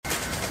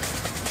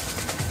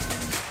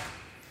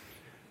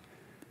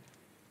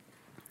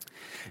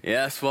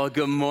Yes, well,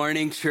 good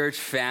morning, church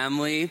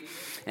family,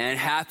 and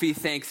happy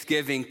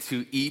Thanksgiving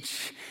to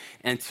each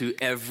and to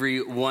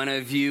every one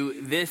of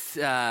you. This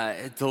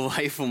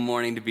delightful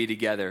morning to be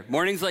together.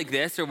 Mornings like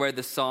this are where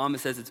the psalm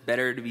says it's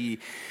better to be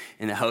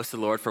in the house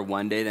of the Lord for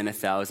one day than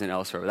 1,000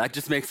 elsewhere. That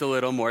just makes a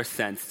little more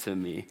sense to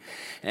me.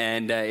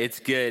 And it's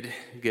good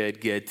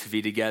to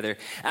be together.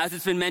 As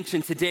it's been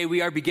mentioned, today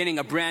we are beginning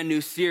a brand new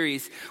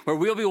series where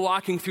we'll be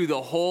walking through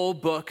the whole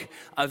book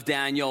of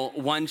Daniel,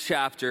 one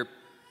chapter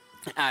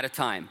at a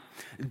time.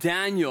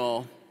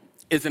 Daniel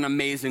is an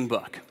amazing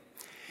book.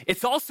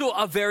 It's also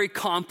a very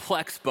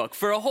complex book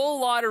for a whole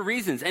lot of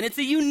reasons, and it's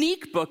a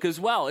unique book as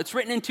well. It's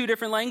written in two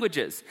different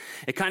languages.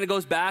 It kind of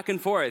goes back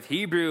and forth,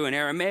 Hebrew and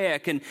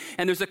Aramaic, and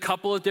there's a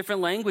couple of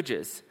different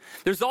languages.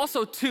 There's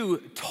also two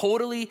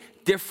totally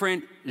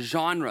different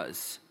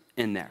genres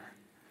in there.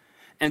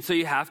 And so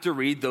you have to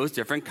read those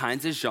different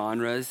kinds of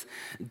genres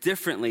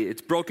differently.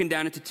 It's broken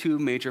down into two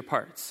major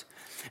parts.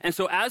 And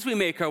so as we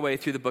make our way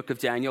through the book of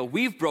Daniel,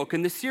 we've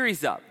broken the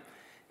series up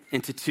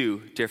into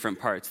two different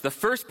parts. The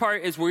first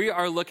part is we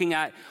are looking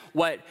at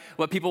what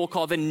people will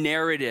call the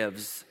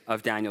narratives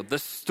of Daniel, the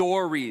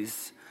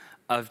stories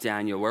of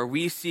Daniel, where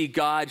we see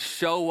God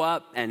show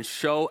up and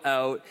show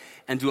out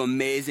and do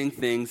amazing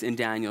things in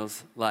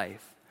Daniel's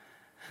life.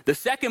 The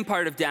second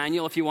part of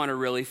Daniel, if you want a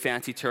really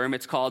fancy term,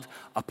 it's called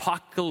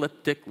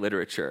apocalyptic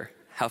literature.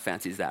 How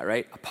fancy is that,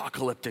 right?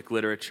 Apocalyptic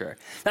literature.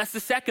 That's the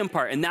second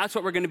part, and that's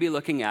what we're going to be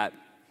looking at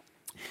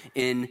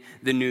in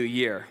the new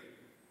year.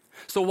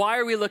 So why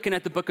are we looking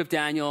at the book of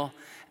Daniel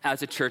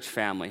as a church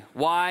family?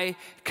 Why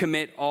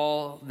commit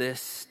all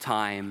this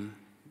time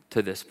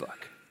to this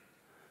book?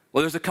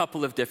 Well, there's a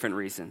couple of different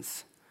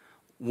reasons.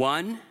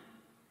 One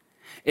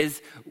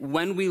is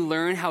when we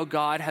learn how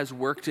God has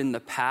worked in the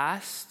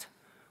past,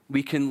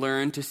 we can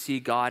learn to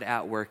see God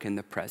at work in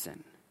the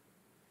present.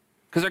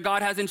 Because our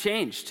God hasn't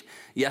changed.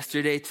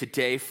 Yesterday,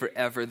 today,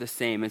 forever the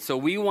same. And so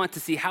we want to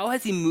see how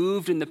has he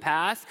moved in the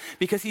past,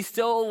 because he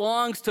still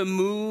longs to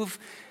move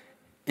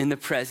in the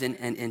present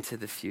and into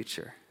the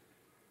future.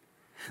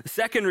 The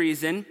second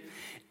reason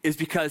is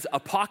because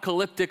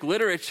apocalyptic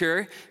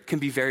literature can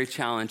be very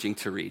challenging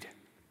to read.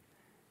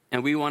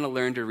 And we want to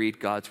learn to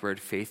read God's word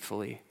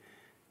faithfully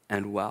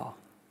and well.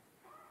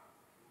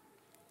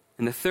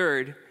 And the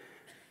third,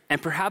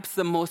 and perhaps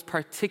the most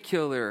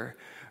particular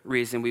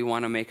reason we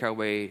want to make our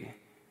way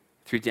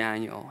through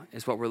Daniel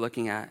is what we're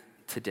looking at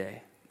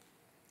today.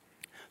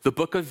 The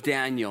book of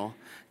Daniel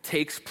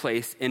takes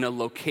place in a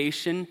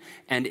location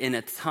and in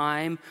a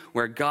time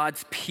where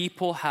God's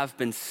people have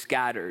been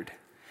scattered,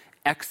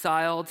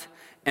 exiled,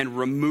 and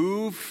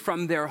removed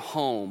from their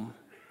home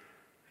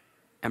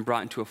and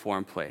brought into a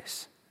foreign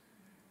place.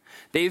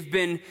 They've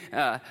been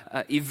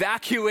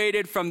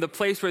evacuated from the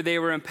place where they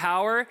were in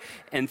power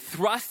and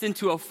thrust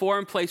into a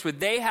foreign place where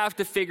they have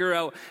to figure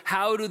out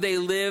how do they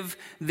live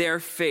their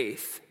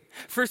faith.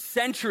 For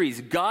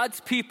centuries, God's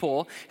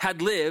people had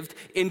lived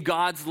in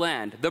God's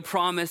land, the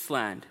promised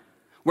land,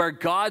 where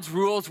God's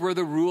rules were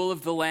the rule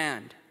of the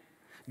land.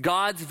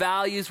 God's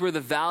values were the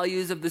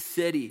values of the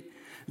city.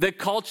 The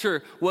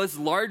culture was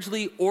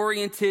largely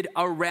oriented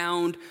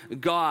around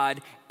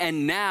God,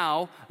 and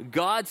now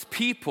God's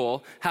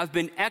people have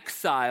been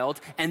exiled,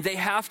 and they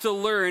have to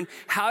learn,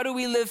 how do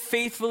we live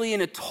faithfully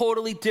in a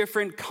totally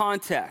different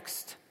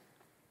context?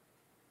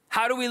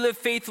 How do we live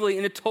faithfully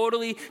in a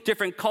totally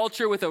different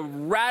culture with a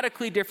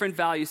radically different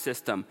value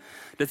system?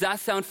 Does that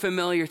sound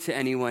familiar to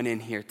anyone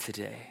in here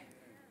today?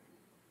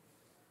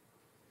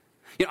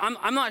 You know,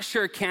 I'm not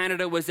sure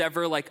Canada was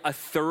ever like a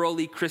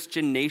thoroughly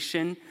Christian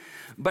nation,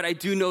 but I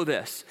do know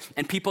this.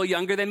 And people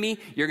younger than me,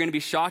 you're going to be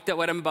shocked at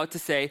what I'm about to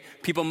say.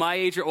 People my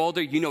age or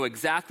older, you know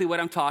exactly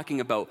what I'm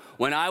talking about.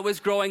 When I was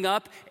growing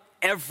up,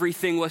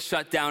 everything was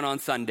shut down on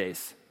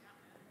Sundays.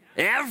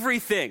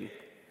 Everything.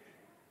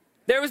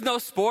 There was no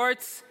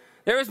sports.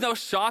 There was no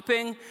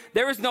shopping.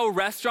 There was no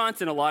restaurants.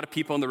 And a lot of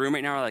people in the room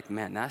right now are like,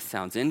 man, that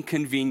sounds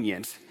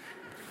inconvenient.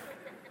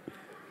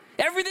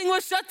 Everything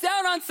was shut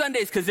down on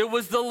Sundays because it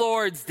was the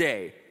Lord's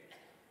Day.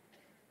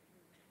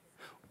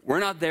 We're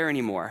not there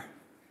anymore.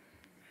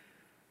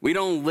 We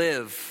don't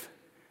live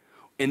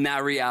in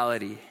that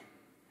reality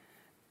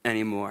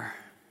anymore.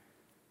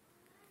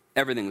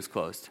 Everything was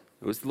closed.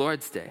 It was the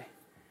Lord's Day.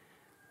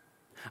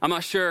 I'm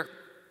not sure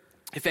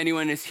if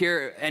anyone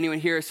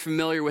here is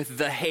familiar with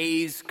the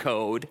Hays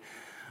Code,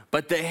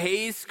 but the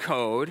Hays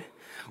Code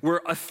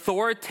were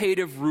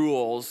authoritative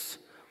rules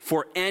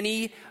for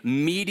any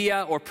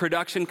media or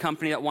production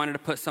company that wanted to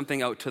put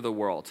something out to the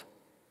world.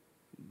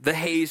 The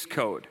Hays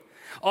Code.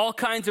 All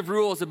kinds of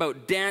rules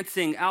about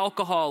dancing,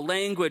 alcohol,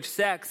 language,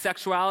 sex,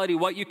 sexuality,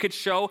 what you could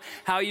show,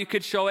 how you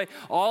could show it,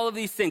 all of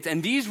these things.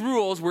 And these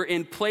rules were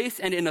in place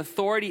and in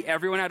authority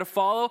everyone had to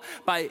follow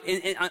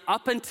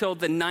up until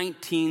the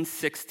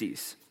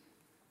 1960s.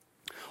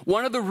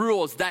 One of the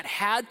rules that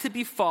had to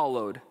be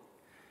followed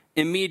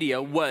in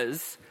media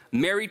was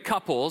married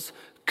couples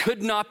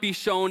could not be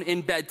shown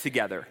in bed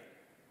together.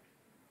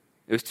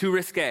 It was too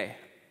risque.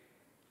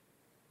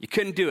 You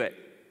couldn't do it.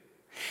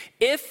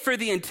 If for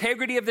the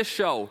integrity of the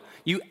show,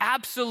 you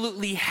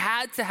absolutely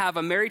had to have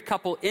a married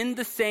couple in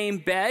the same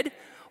bed,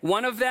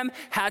 one of them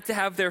had to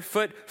have their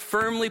foot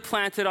firmly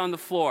planted on the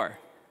floor.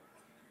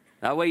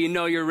 That way you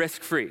know you're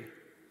risk-free.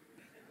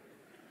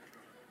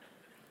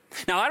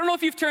 Now, I don't know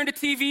if you've turned a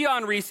TV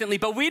on recently,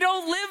 but we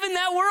don't live in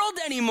that world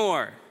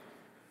anymore.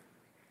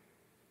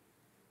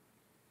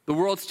 The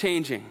world's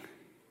changing.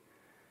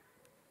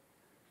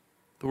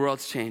 The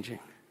world's changing.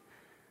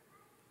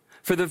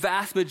 For the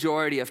vast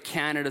majority of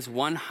Canada's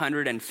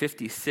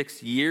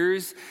 156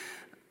 years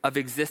of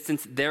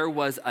existence, there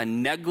was a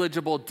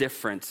negligible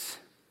difference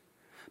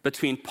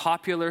between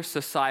popular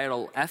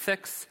societal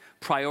ethics,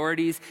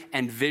 priorities,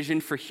 and vision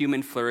for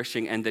human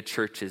flourishing and the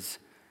church's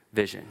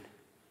vision,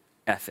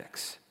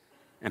 ethics,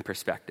 and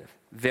perspective.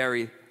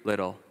 Very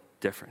little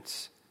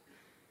difference.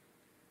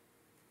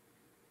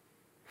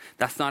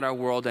 That's not our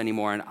world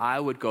anymore, and I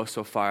would go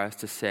so far as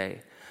to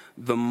say,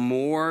 the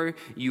more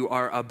you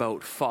are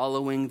about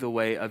following the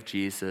way of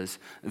Jesus,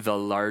 the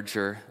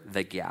larger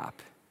the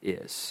gap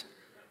is.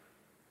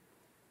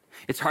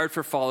 It's hard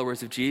for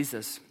followers of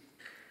Jesus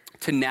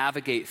to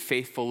navigate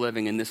faithful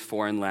living in this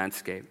foreign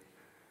landscape.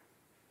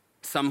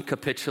 Some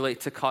capitulate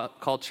to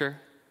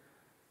culture.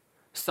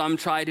 Some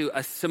try to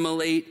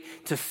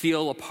assimilate to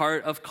feel a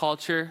part of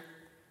culture.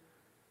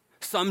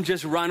 Some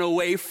just run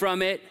away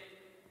from it,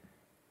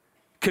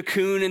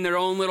 cocoon in their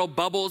own little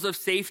bubbles of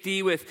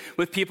safety with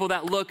people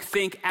that look,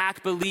 think,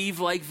 act, believe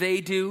like they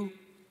do.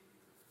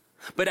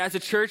 But as a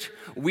church,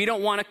 we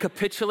don't want to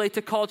capitulate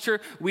to culture.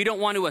 We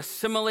don't want to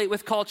assimilate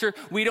with culture.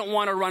 We don't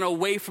want to run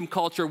away from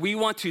culture. We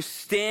want to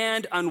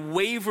stand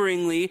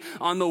unwaveringly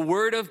on the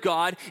word of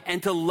God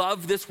and to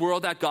love this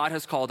world that God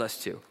has called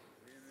us to.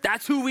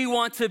 That's who we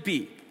want to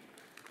be.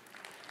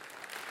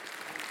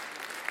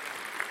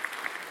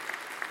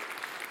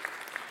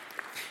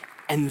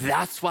 And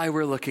that's why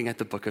we're looking at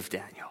the book of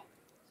Daniel.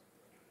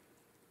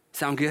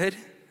 Sound good?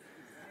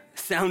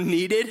 Sound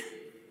needed?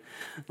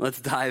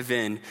 Let's dive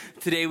in.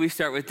 Today we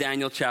start with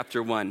Daniel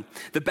chapter 1.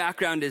 The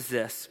background is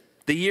this.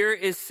 The year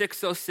is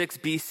 606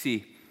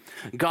 BC.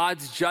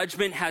 God's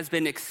judgment has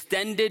been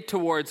extended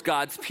towards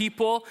God's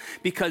people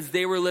because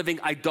they were living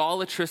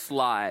idolatrous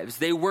lives.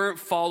 They weren't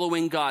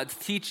following God's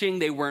teaching.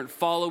 They weren't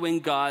following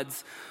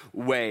God's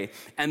way.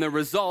 And the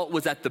result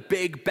was that the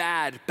big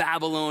bad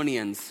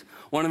Babylonians,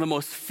 one of the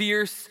most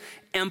fierce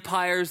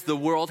empires the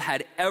world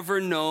had ever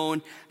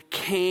known,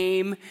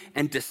 came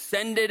and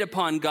descended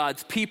upon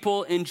God's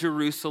people in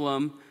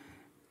Jerusalem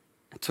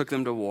and took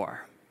them to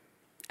war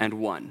and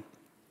won.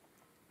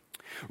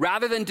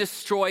 Rather than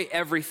destroy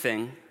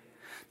everything,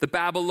 the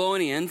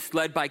Babylonians,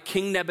 led by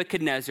King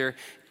Nebuchadnezzar,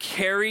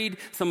 carried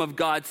some of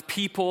God's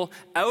people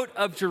out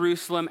of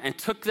Jerusalem and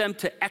took them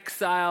to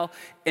exile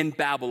in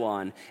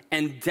Babylon.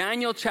 And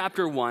Daniel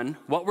chapter 1,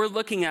 what we're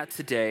looking at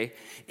today,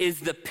 is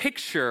the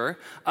picture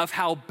of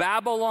how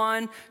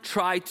Babylon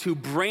tried to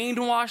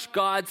brainwash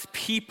God's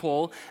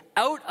people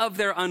out of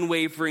their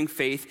unwavering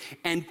faith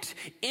and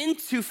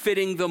into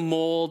fitting the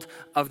mold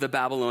of the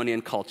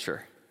Babylonian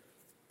culture.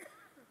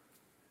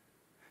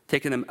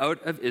 Taking them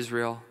out of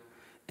Israel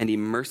and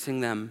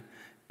immersing them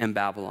in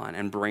Babylon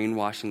and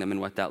brainwashing them in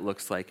what that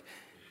looks like.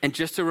 And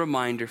just a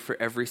reminder for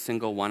every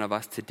single one of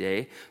us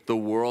today, the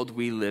world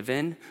we live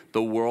in,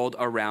 the world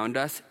around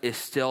us is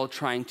still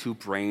trying to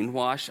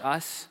brainwash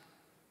us,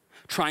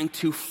 trying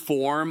to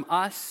form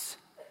us.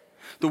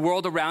 The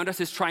world around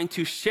us is trying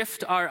to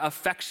shift our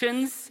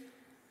affections,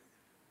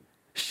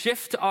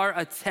 shift our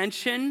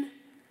attention,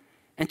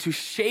 and to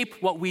shape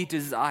what we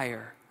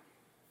desire.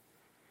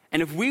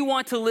 And if we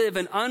want to live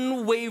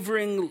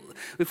unwavering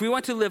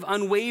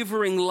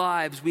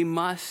lives, we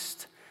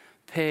must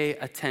pay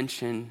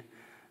attention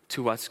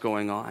to what's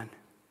going on.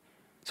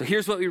 So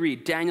here's what we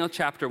read. Daniel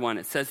chapter 1.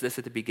 It says this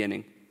at the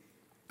beginning.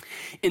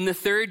 In the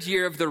 3rd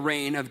year of the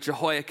reign of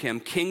Jehoiakim,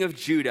 king of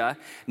Judah,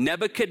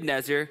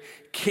 Nebuchadnezzar,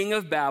 king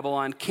of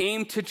Babylon,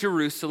 came to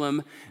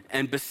Jerusalem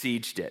and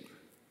besieged it.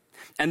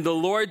 And the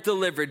Lord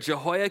delivered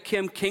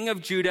Jehoiakim, king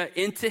of Judah,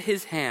 into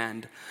his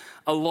hand,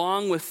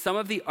 along with some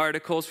of the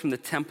articles from the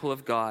temple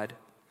of God.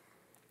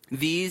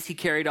 These he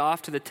carried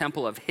off to the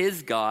temple of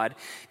his God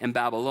in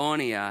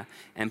Babylonia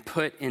and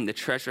put in the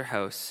treasure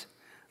house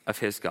of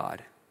his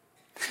God.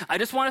 I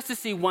just want us to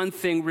see one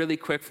thing really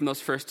quick from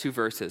those first 2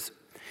 verses.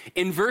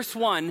 In verse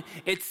 1,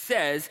 it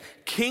says,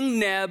 King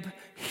Neb,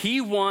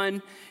 he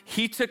won,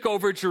 he took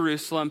over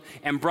Jerusalem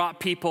and brought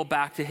people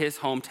back to his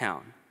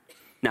hometown.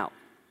 Now,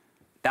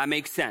 that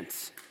makes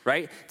sense,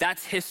 right?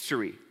 That's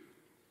history.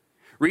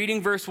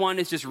 Reading verse 1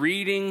 is just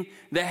reading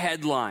the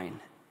headline.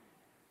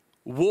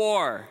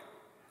 War.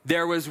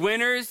 There was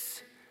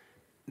winners,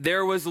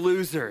 there was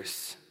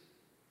losers.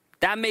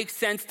 That makes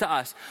sense to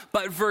us.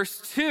 But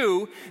verse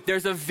 2,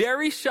 there's a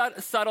very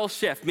subtle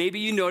shift. Maybe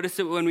you noticed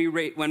it when we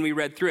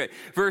read through it.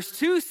 Verse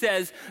 2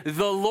 says,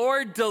 the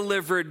Lord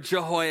delivered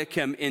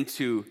Jehoiakim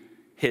into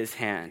his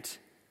hand.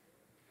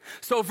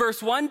 So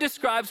verse 1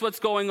 describes what's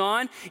going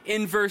on.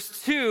 In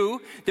verse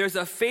 2, there's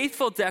a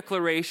faithful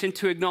declaration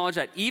to acknowledge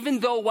that even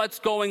though what's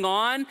going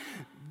on,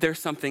 there's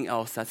something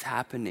else that's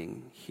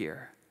happening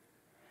here.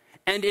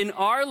 And in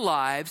our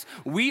lives,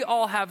 we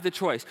all have the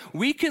choice.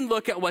 We can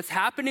look at what's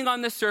happening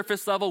on the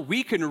surface level.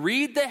 We can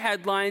read the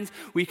headlines.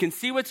 We can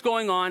see what's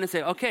going on and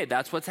say, okay,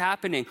 that's what's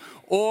happening.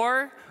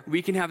 Or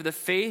we can have the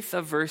faith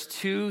of verse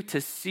 2 to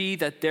see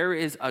that there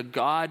is a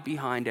God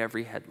behind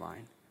every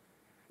headline.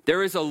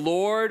 There is a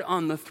Lord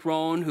on the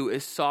throne who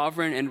is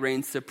sovereign and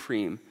reigns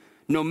supreme.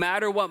 No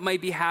matter what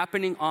might be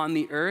happening on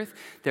the earth,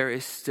 there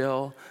is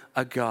still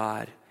a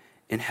God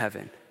in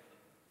heaven.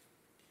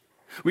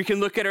 We can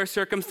look at our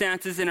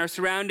circumstances and our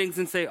surroundings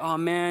and say, oh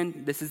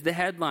man, this is the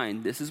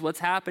headline. This is what's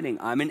happening.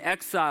 I'm in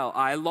exile.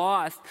 I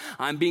lost.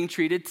 I'm being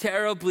treated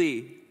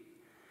terribly.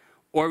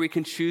 Or we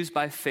can choose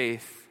by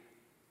faith,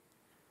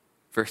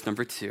 verse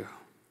number 2,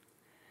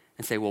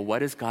 and say, well,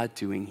 what is God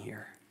doing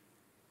here?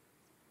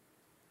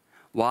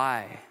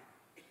 Why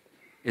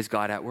is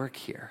God at work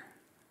here?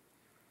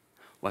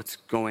 What's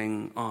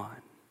going on?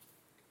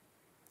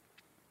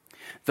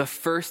 The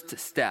first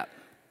step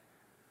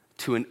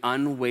to an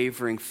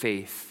unwavering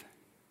faith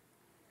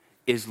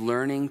is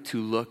learning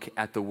to look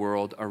at the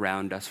world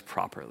around us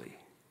properly.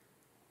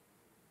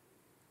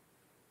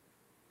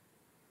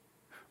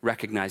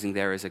 Recognizing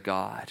there is a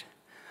God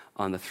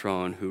on the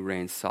throne who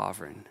reigns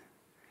sovereign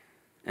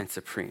and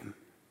supreme.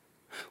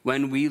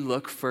 When we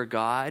look for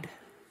God,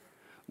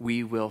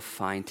 we will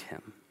find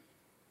him.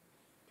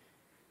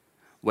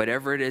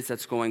 Whatever it is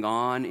that's going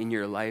on in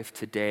your life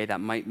today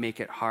that might make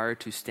it hard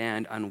to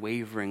stand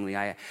unwaveringly,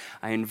 I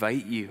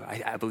invite you,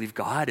 I believe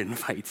God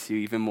invites you,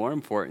 even more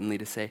importantly,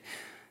 to say,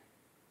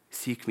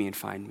 seek me and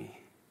find me.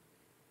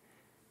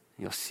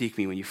 And you'll seek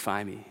me when you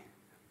find me.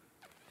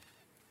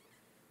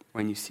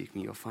 When you seek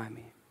me, you'll find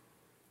me.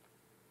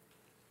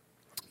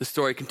 The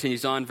story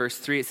continues on, verse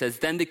 3, it says,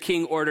 then the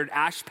king ordered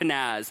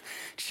Ashpenaz,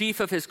 chief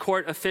of his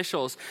court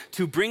officials,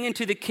 to bring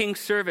into the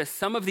king's service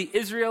some of the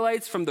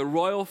Israelites from the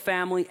royal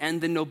family and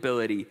the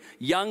nobility,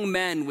 young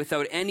men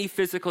without any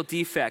physical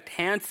defect,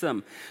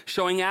 handsome,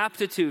 showing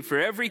aptitude for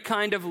every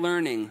kind of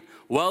learning,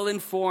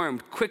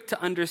 well-informed, quick to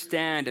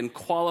understand, and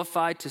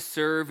qualified to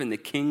serve in the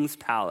king's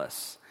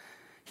palace.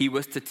 He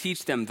was to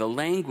teach them the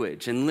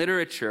language and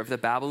literature of the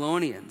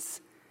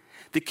Babylonians.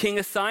 The king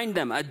assigned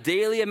them a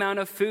daily amount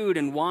of food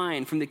and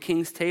wine from the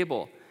king's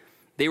table.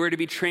 They were to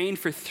be trained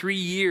for 3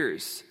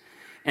 years,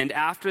 and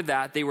after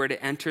that they were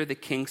to enter the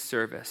king's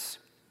service.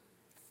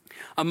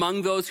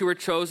 Among those who were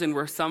chosen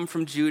were some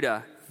from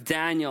Judah,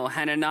 Daniel,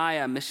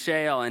 Hananiah,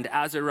 Mishael, and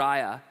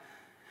Azariah.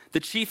 The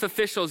chief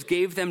officials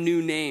gave them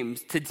new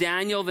names. To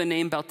Daniel the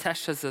name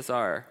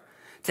Belteshazzar,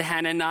 to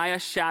Hananiah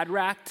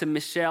Shadrach, to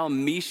Mishael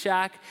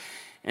Meshach,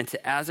 and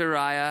to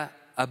Azariah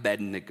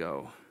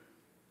Abednego.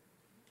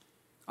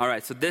 All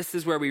right, so this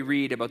is where we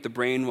read about the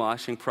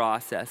brainwashing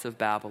process of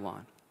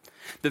Babylon.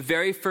 The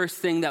very first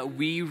thing that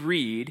we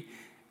read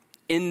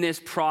in this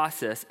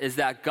process is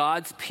that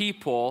God's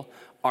people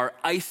are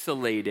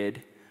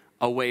isolated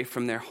away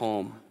from their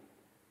home.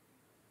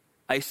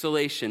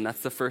 Isolation,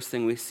 that's the first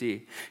thing we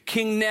see.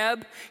 King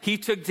Neb, he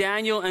took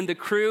Daniel and the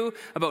crew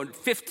about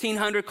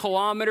 1,500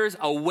 kilometers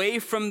away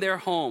from their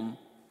home.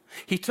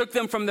 He took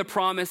them from the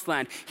promised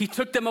land. He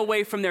took them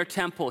away from their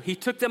temple. He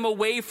took them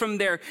away from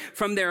their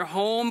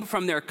home,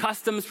 from their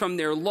customs, from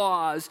their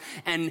laws,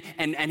 and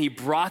he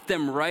brought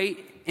them right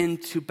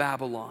into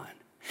Babylon.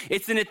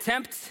 It's an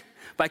attempt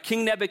by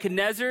King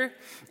Nebuchadnezzar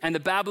and the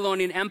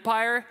Babylonian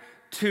Empire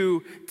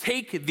to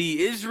take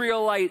the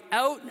Israelite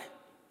out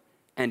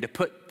and to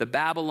put the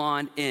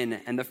Babylon in.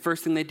 And the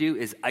first thing they do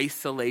is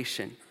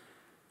isolation.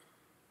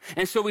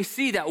 And so we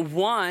see that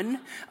one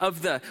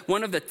of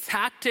the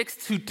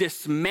tactics to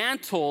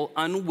dismantle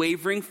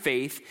unwavering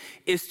faith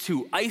is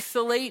to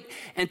isolate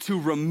and to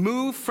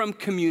remove from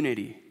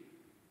community,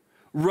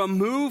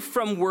 remove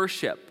from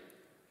worship,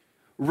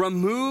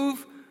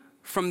 remove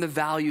from the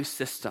value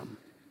system.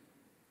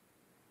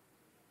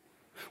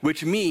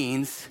 Which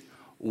means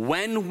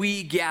when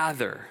we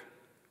gather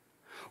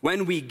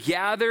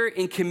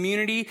in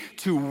community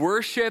to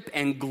worship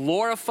and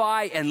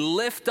glorify and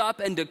lift up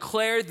and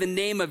declare the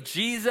name of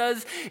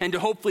Jesus and to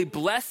hopefully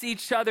bless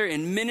each other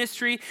in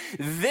ministry,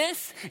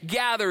 this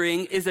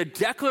gathering is a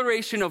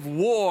declaration of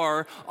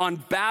war on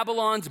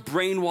Babylon's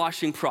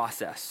brainwashing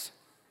process.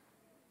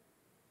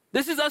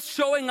 This is us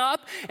showing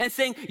up and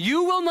saying,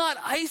 you will not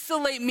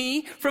isolate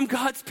me from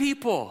God's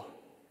people.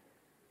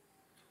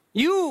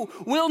 You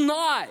will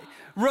not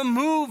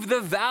remove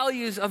the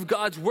values of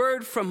God's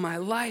word from my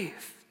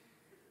life.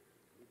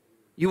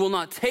 You will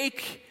not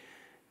take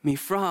me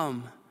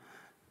from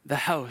the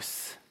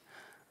house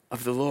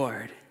of the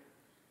Lord.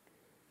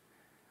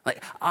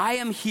 Like, I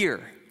am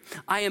here.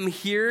 I am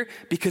here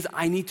because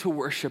I need to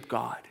worship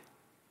God.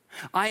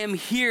 I am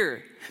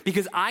here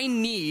because I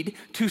need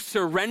to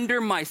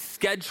surrender my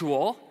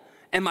schedule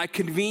and my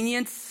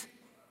convenience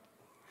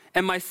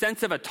and my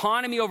sense of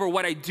autonomy over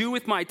what I do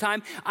with my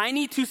time. I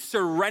need to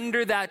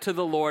surrender that to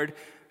the Lord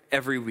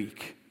every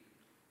week.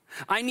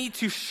 I need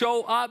to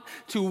show up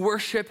to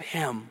worship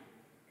him.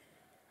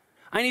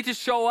 I need to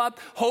show up,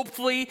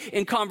 hopefully,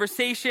 in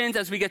conversations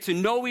as we get to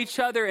know each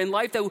other in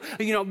life that,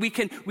 we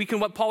can,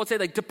 what Paul would say,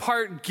 like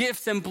depart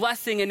gifts and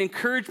blessing and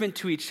encouragement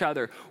to each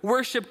other.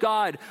 Worship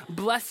God,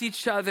 bless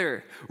each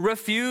other,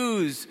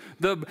 refuse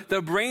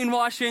the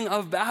brainwashing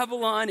of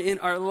Babylon in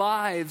our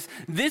lives.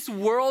 This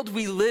world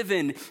we live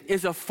in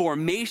is a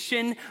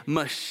formation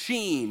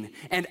machine,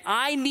 and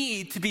I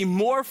need to be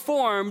more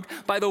formed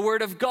by the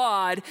word of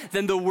God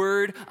than the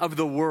word of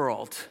the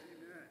world.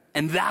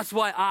 And that's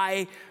why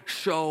I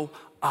show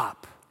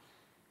up.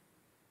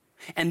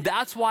 And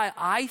that's why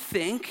I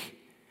think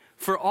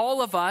for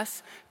all of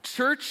us,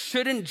 church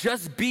shouldn't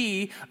just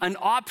be an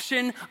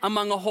option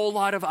among a whole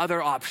lot of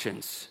other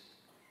options.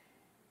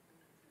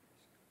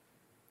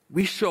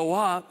 We show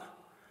up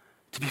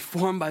to be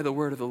formed by the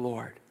word of the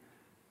Lord.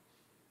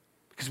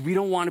 Because we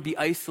don't want to be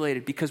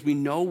isolated, because we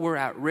know we're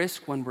at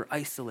risk when we're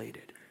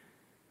isolated.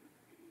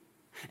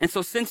 And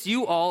so since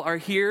you all are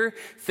here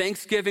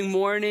Thanksgiving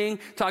morning,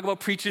 talk about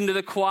preaching to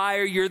the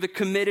choir, you're the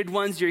committed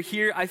ones, you're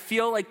here, I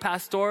feel like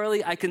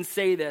pastorally I can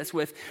say this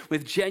with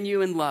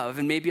genuine love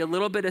and maybe a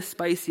little bit of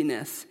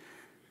spiciness.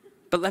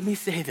 But let me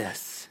say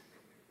this.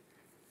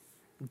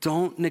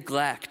 Don't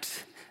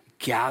neglect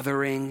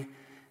gathering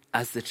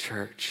as the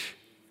church.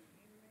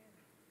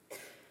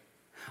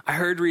 I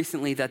heard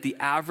recently that the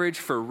average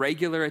for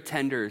regular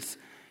attenders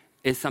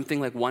is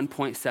something like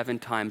 1.7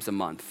 times a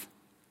month.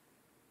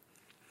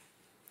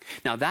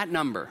 Now that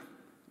number,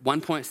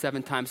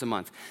 1.7 times a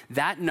month,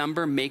 that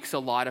number makes a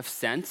lot of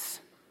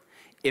sense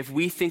if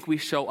we think we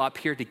show up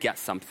here to get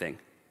something.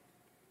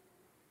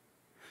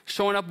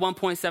 Showing up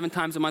 1.7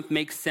 times a month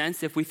makes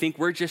sense if we think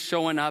we're just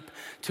showing up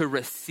to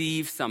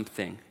receive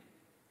something,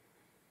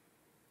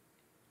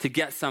 to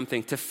get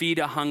something, to feed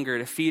a hunger,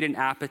 to feed an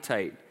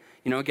appetite,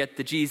 get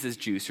the Jesus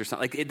juice or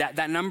something. Like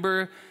that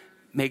number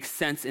makes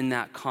sense in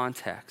that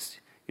context.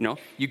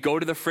 You go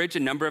to the fridge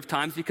a number of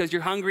times because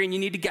you're hungry and you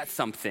need to get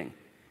something.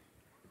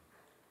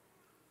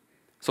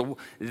 So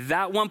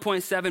that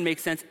 1.7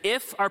 makes sense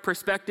if our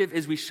perspective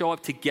is we show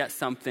up to get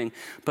something.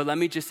 But let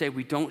me just say,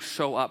 we don't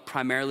show up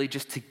primarily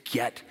just to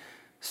get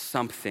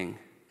something.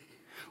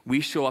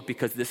 We show up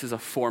because this is a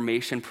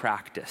formation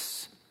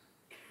practice.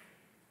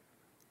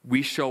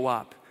 We show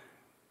up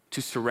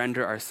to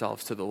surrender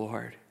ourselves to the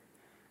Lord,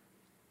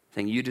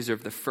 saying, you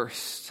deserve the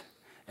first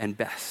and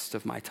best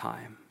of my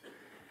time.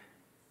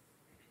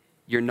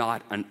 You're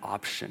not an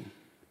option.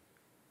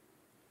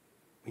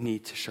 We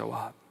need to show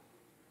up.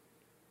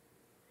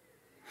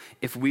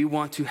 If we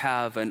want to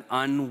have an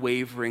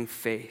unwavering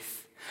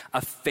faith,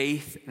 a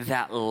faith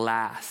that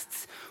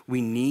lasts,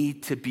 we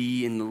need to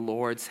be in the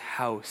Lord's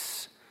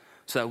house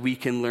so that we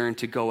can learn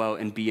to go out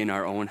and be in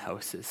our own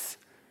houses.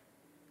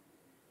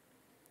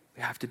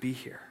 We have to be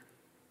here.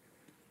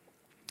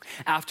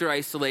 After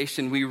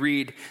isolation, we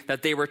read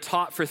that they were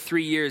taught for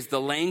 3 years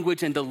the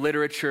language and the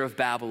literature of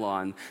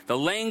Babylon. The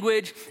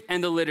language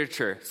and the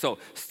literature. So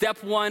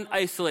step 1,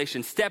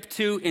 isolation. Step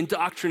 2,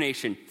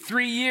 indoctrination.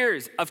 3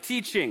 years of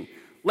teaching.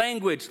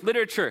 Language,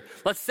 literature.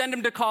 Let's send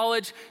them to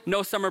college,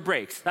 no summer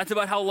breaks. That's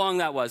about how long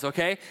that was,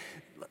 okay?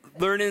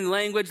 Learning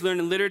language,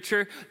 learning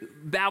literature.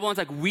 Babylon's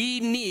like, we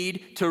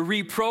need to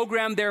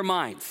reprogram their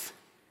minds.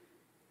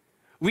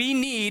 We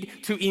need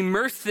to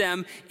immerse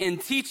them in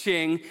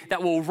teaching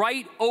that will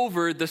write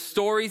over the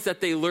stories that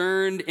they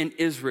learned in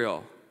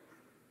Israel.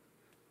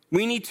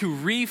 We need to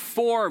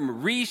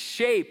reform,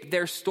 reshape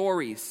their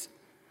stories,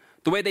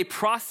 the way they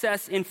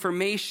process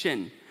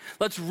information.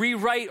 Let's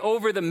rewrite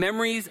over the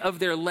memories of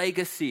their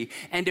legacy.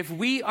 And if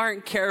we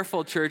aren't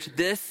careful, church,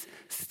 this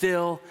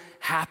still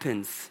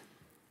happens.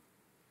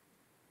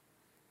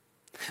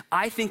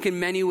 I think in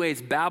many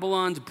ways,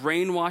 Babylon's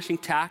brainwashing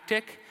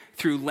tactic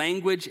through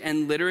language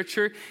and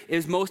literature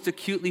is most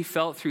acutely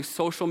felt through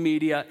social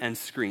media and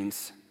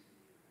screens.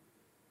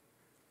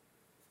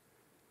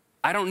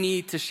 I don't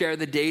need to share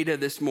the data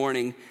this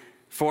morning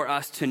for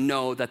us to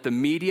know that the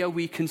media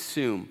we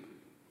consume,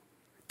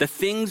 the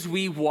things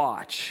we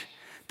watch,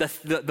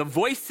 the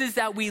voices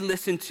that we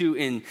listen to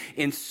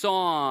in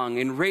song,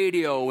 in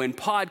radio, in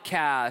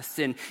podcasts,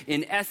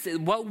 in essays,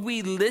 what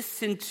we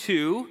listen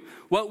to,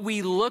 what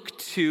we look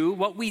to,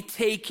 what we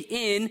take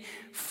in,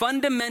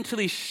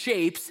 fundamentally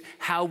shapes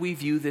how we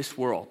view this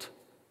world.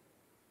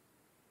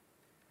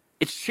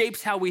 It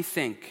shapes how we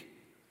think.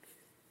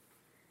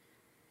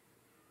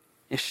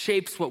 It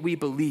shapes what we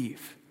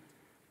believe.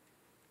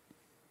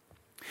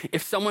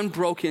 If someone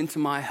broke into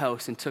my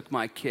house and took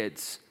my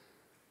kids,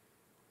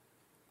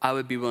 I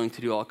would be willing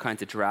to do all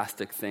kinds of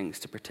drastic things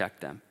to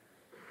protect them.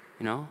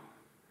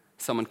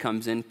 Someone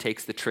comes in,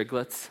 takes the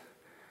triglets.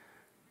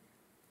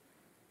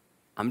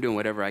 I'm doing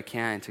whatever I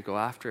can to go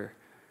after,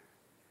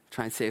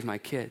 try and save my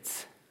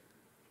kids.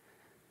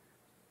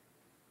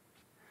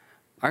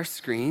 Our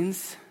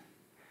screens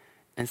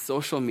and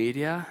social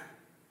media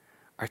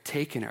are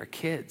taking our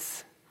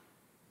kids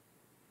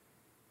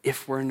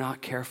if we're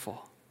not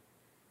careful.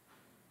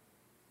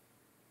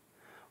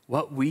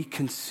 What we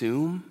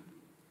consume,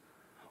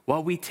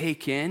 what we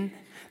take in,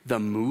 the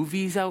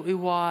movies that we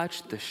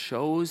watch, the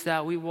shows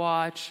that we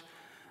watch,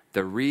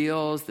 The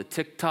reels, the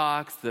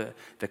TikToks,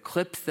 the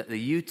clips, the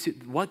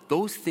YouTube,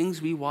 those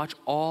things we watch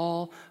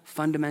all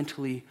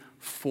fundamentally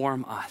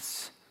form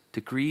us,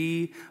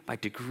 degree by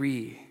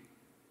degree.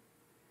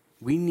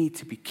 We need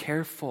to be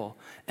careful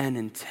and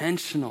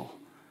intentional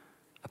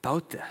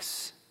about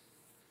this.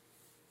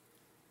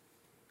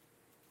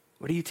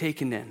 What are you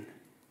taking in?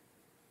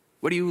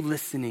 What are you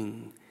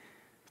listening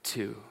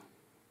to?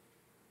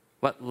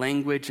 What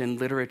language and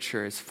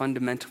literature is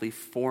fundamentally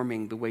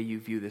forming the way you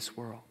view this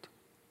world?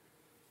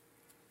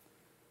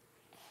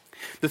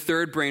 The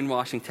third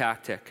brainwashing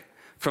tactic,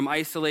 from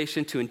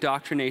isolation to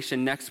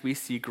indoctrination, next we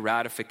see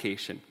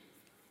gratification.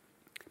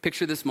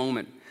 Picture this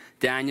moment.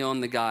 Daniel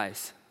and the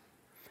guys,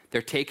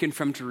 they're taken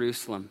from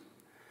Jerusalem,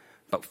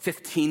 about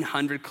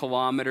 1,500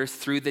 kilometers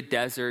through the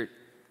desert,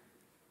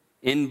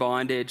 in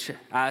bondage,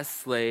 as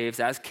slaves,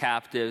 as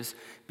captives,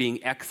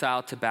 being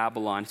exiled to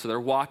Babylon. So they're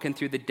walking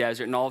through the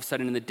desert, and all of a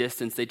sudden in the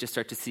distance, they just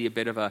start to see a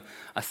bit of a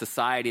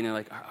society, and they're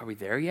like, are we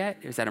there yet?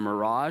 Is that a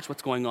mirage?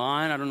 What's going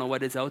on? I don't know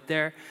what is out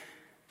there.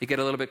 They get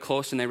a little bit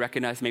closer, and they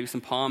recognize maybe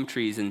some palm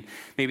trees, and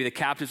maybe the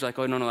captives are like,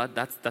 oh, no,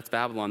 that's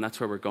Babylon. That's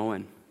where we're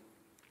going.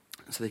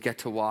 So they get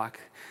to walk.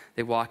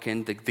 They walk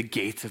in. The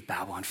gates of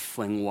Babylon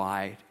fling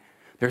wide.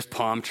 There's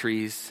palm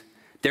trees.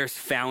 There's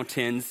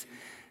fountains.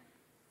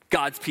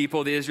 God's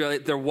people, the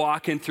Israelites, they're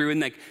walking through,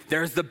 and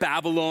there's the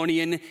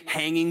Babylonian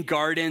hanging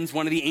gardens,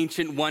 one of the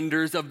ancient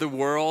wonders of the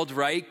world,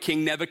 right?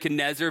 King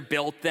Nebuchadnezzar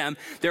built them.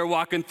 They're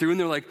walking through, and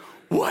they're like,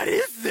 what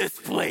is this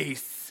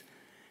place?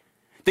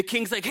 The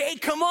king's like, hey,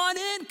 come on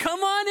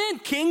in,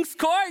 King's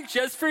Court,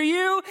 just for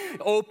you.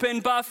 Open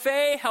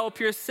buffet, help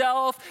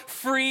yourself.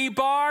 Free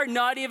bar,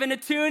 not even a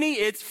toonie,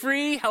 it's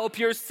free, help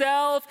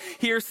yourself.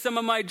 Here's some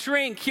of my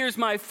drink, here's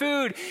my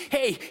food.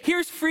 Hey,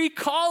 here's free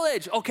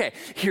college. Okay,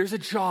 here's a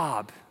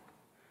job.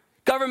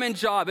 Government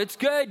job, it's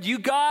good, you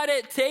got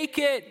it, take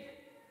it.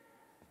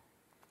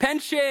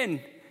 Pension,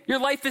 your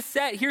life is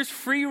set, here's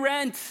free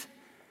rent.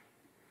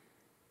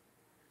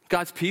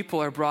 God's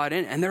people are brought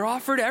in, and they're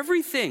offered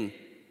everything.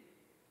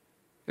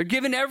 They're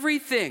given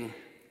everything.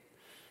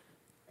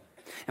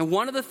 And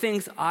one of the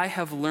things I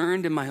have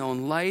learned in my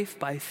own life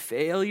by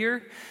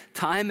failure,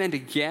 time and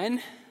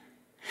again,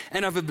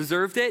 and I've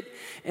observed it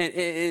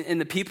in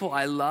the people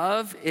I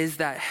love, is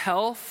that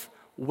health,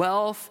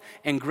 wealth,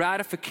 and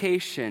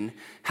gratification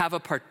have a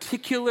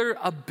particular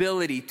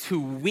ability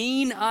to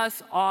wean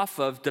us off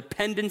of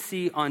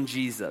dependency on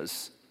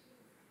Jesus.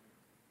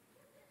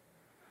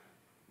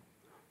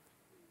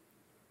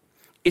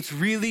 It's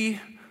really,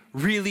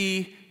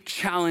 really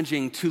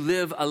challenging to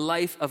live a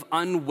life of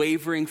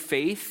unwavering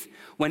faith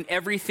when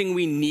everything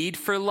we need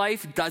for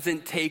life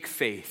doesn't take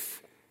faith.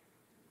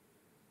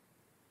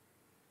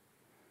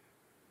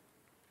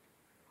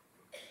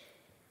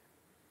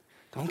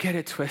 Don't get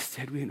it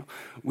twisted.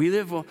 We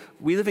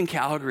live in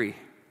Calgary.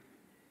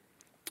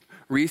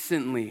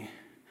 Recently,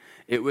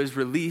 it was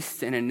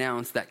released and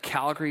announced that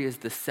Calgary is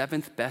the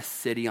 7th best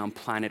city on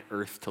planet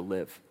Earth to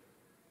live.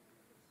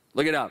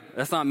 Look it up.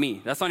 That's not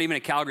me. That's not even a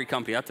Calgary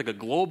company. That's like a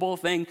global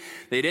thing.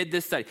 They did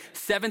this study.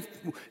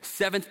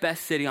 Seventh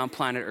best city on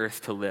planet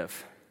Earth to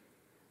live.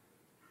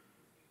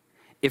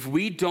 If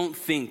we don't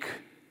think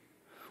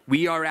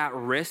we are at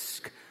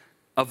risk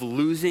of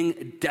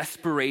losing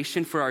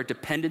desperation for our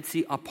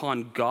dependency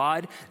upon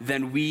God,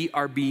 then we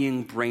are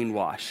being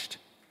brainwashed.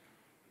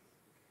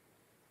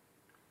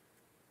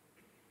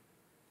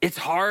 It's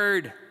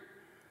hard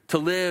to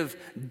live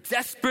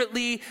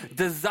desperately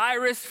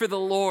desirous for the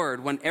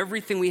Lord when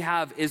everything we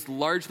have is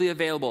largely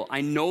available.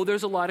 I know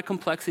there's a lot of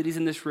complexities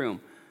in this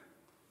room,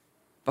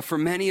 but for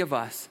many of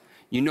us,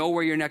 you know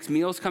where your next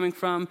meal is coming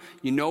from,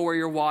 you know where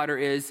your water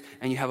is,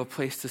 and you have a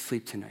place to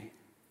sleep tonight.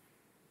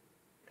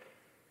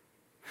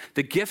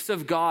 The gifts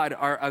of God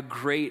are a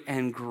great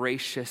and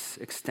gracious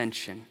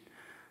extension,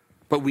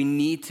 but we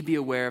need to be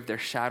aware of their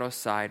shadow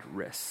side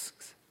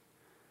risks.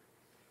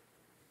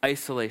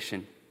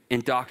 Isolation,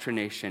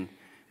 indoctrination,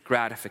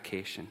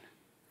 gratification.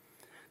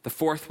 The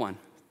fourth one,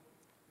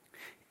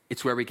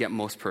 it's where we get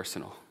most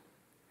personal.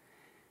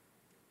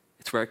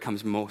 It's where it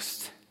comes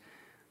most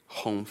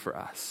home for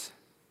us.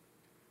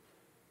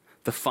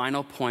 The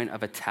final point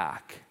of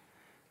attack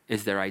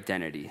is their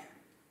identity.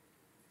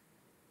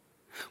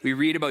 We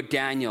read about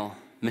Daniel,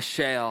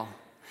 Mishael,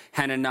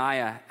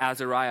 Hananiah,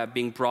 Azariah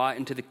being brought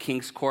into the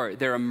king's court.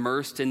 They're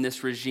immersed in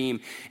this regime.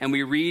 And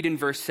we read in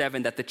verse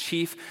 7 that the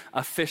chief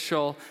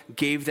official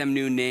gave them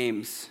new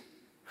names.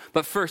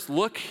 But first,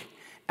 look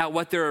at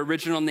what their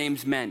original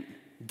names meant.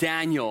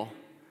 Daniel,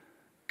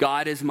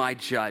 God is my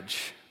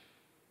judge.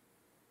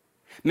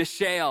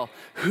 Mishael,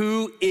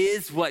 who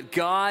is what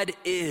God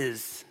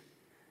is.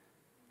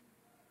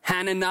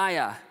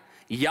 Hananiah,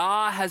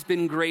 Yah has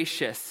been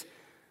gracious.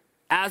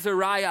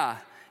 Azariah,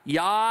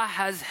 Yah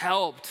has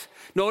helped.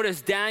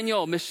 Notice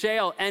Daniel,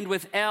 Mishael end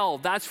with El.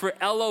 That's for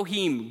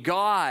Elohim,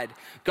 God.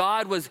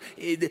 God was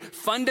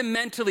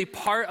fundamentally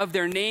part of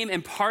their name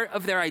and part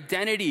of their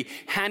identity.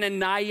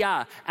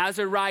 Hananiah,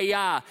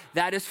 Azariah,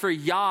 that is for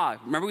Yah.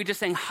 Remember we just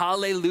sang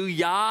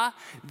hallelujah?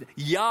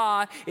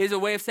 Yah is a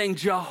way of saying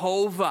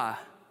Jehovah.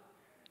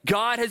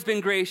 God has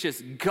been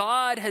gracious.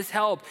 God has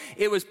helped.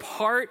 It was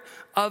part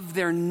of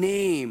their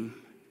name.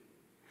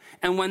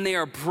 And when they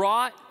are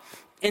brought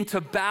into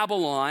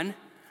Babylon,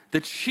 the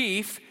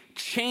chief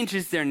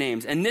changes their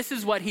names. And this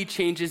is what he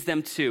changes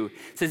them to.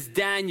 It says,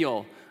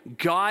 Daniel,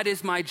 God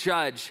is my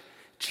judge,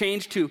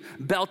 changed to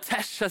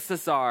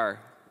Belteshazzar,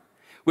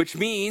 which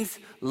means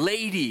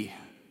lady,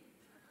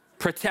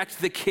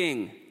 protect the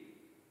king.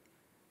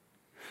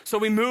 So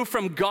we move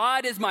from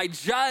God is my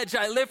judge,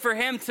 I live for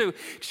him, to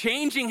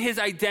changing his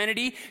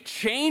identity,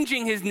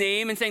 changing his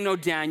name, and saying, no,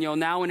 Daniel,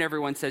 now when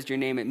everyone says your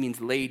name, it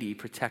means lady,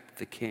 protect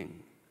the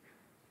king.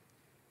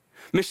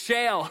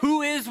 Mishael,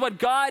 who is what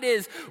God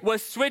is,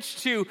 was switched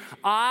to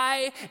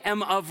I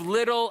am of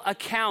little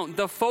account.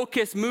 The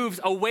focus moves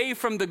away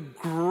from the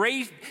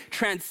great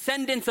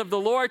transcendence of the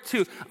Lord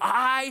to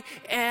I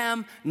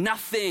am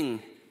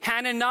nothing.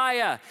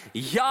 Hananiah,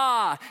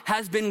 Yah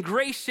has been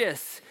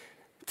gracious.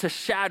 To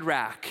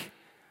Shadrach,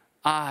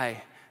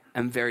 I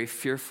am very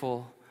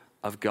fearful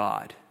of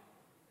God.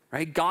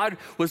 Right? God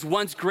was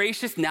once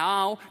gracious.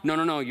 Now,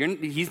 no,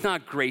 he's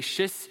not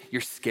gracious.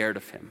 You're scared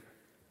of him.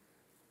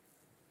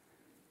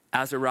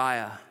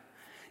 Azariah,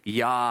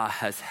 Yah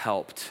has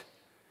helped.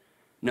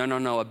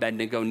 No,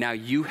 Abednego, now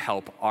you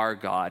help our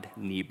God,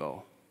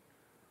 Nebo.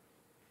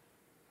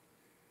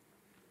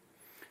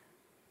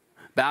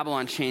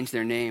 Babylon changed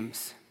their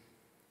names.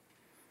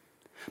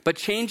 But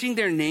changing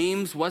their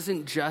names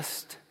wasn't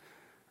just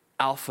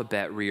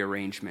alphabet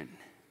rearrangement.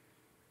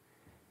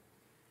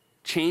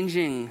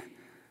 Changing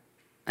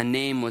a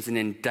name was an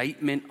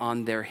indictment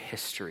on their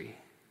history.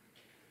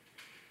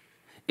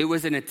 It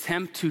was an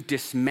attempt to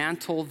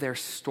dismantle their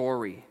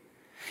story.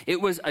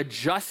 It was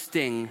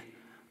adjusting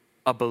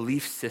a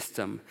belief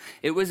system.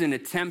 It was an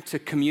attempt to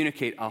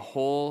communicate a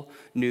whole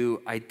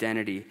new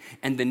identity.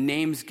 And the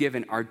names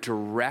given are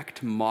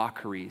direct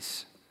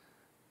mockeries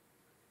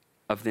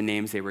of the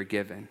names they were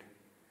given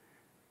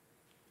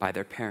by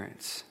their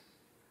parents.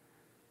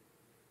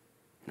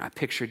 And I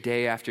picture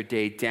day after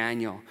day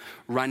Daniel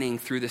running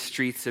through the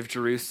streets of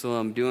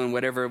Jerusalem, doing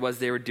whatever it was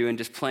they were doing,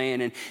 just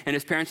playing. And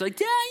his parents are like,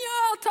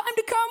 Daniel, time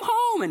to come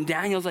home. And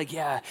Daniel's like,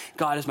 yeah,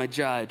 God is my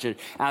judge. And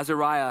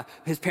Azariah,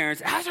 his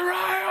parents,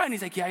 Azariah. And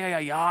he's like, yeah,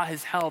 Yah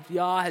has helped.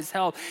 Yah has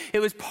helped. It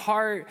was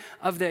part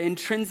of the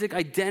intrinsic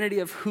identity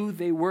of who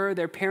they were.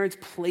 Their parents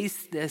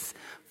placed this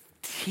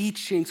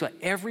teaching so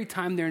every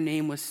time their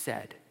name was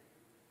said,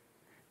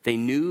 they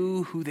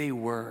knew who they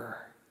were.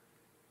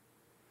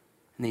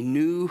 And they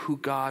knew who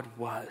God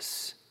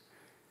was.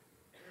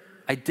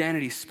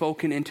 Identity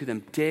spoken into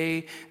them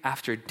day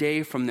after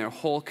day from their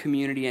whole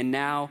community. And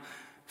now,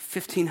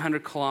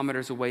 1,500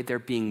 kilometers away, they're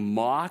being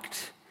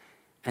mocked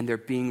and they're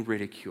being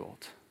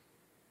ridiculed.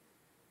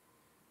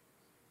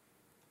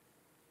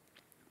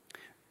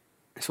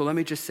 So let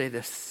me just say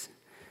this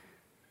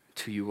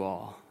to you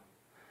all.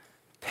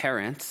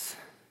 Parents,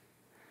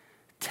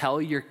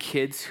 tell your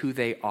kids who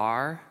they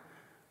are,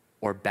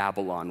 or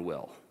Babylon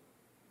will.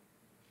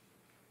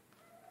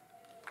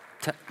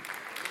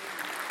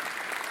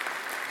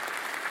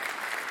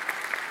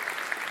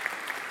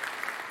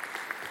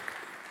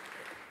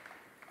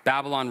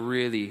 Babylon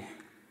really,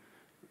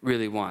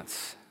 really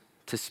wants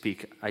to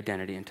speak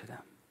identity into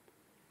them.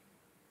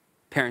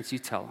 Parents, you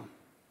tell them.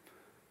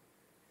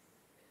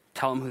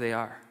 Tell them who they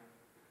are.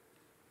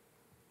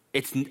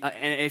 And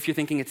if you're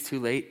thinking it's too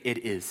late, it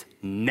is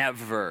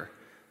never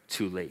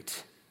too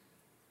late.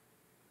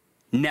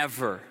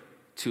 Never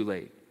too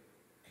late.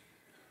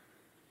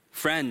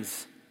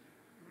 Friends,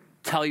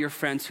 tell your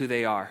friends who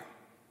they are,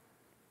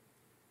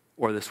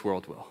 or this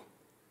world will.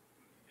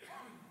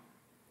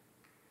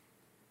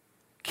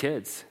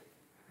 Kids,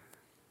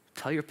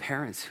 tell your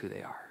parents who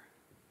they are,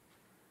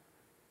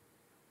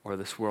 or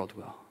this world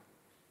will.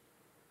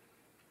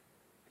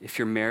 If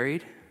you're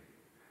married,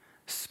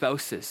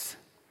 spouses,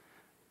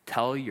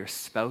 tell your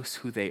spouse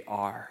who they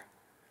are,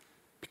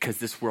 because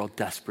this world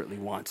desperately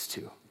wants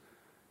to.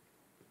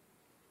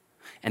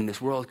 And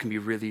this world can be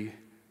really,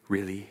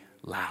 really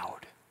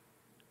loud.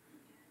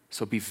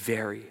 So be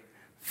very,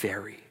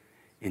 very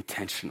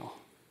intentional.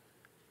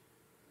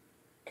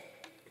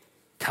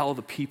 Tell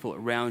the people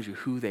around you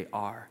who they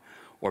are,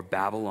 or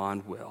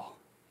Babylon will.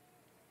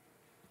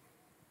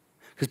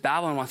 Because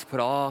Babylon wants to put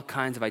all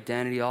kinds of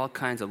identity, all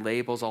kinds of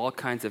labels, all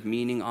kinds of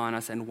meaning on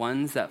us, and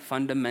ones that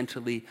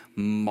fundamentally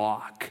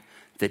mock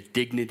the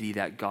dignity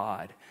that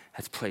God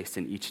has placed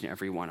in each and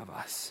every one of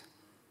us.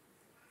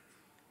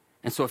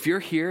 And so if you're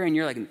here and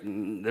you're like,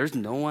 there's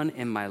no one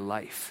in my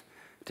life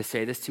to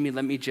say this to me,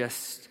 let me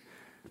just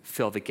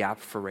fill the gap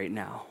for right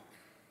now.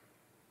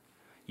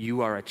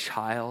 You are a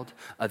child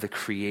of the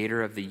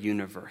creator of the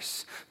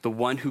universe. The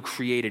one who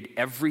created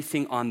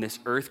everything on this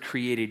earth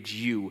created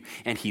you,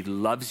 and he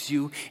loves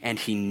you, and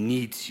he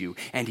needs you,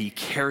 and he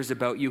cares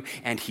about you,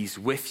 and he's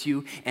with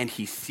you, and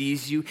he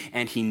sees you,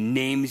 and he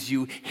names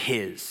you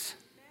his.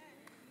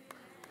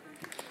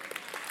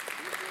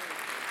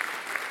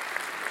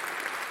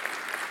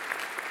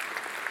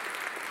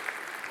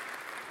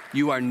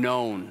 You are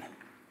known,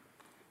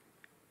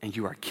 and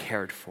you are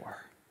cared for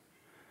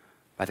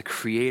by the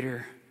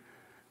creator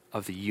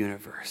of the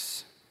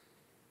universe.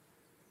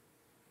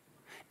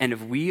 And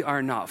if we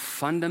are not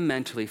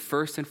fundamentally,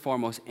 first and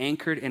foremost,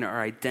 anchored in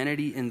our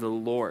identity in the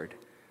Lord,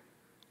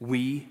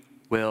 we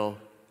will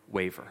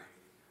waver.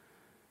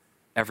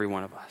 Every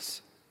one of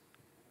us.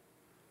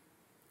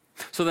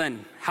 So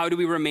then, how do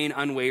we remain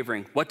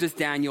unwavering? What does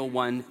Daniel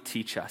 1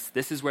 teach us?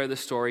 This is where the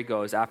story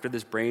goes after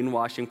this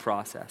brainwashing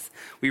process.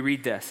 We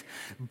read this.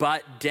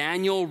 But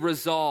Daniel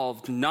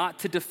resolved not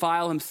to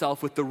defile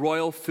himself with the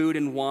royal food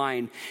and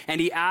wine,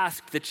 and he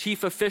asked the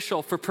chief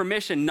official for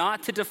permission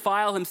not to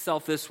defile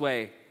himself this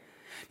way.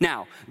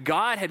 Now,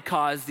 God had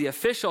caused the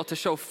official to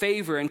show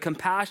favor and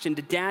compassion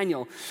to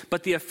Daniel,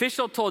 but the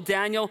official told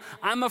Daniel,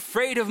 I'm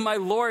afraid of my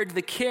lord,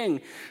 the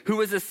king,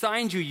 who has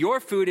assigned you your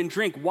food and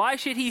drink. Why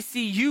should he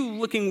see you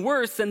looking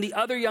worse than the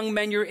other young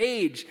men your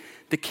age?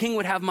 The king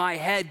would have my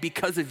head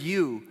because of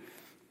you.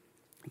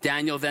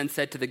 Daniel then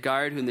said to the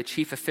guard whom the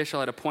chief official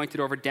had appointed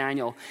over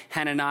Daniel,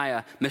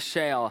 Hananiah,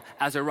 Mishael,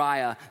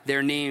 Azariah,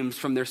 their names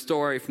from their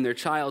story, from their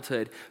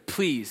childhood,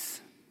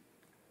 please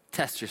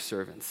test your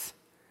servants.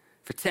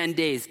 For 10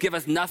 days, give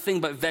us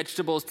nothing but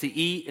vegetables to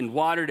eat and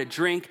water to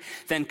drink.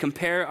 Then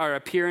compare our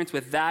appearance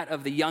with that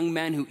of the young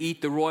men who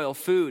eat the royal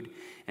food,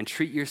 and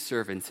treat your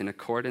servants in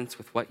accordance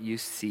with what you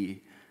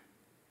see.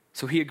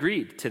 So he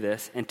agreed to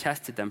this and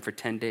tested them for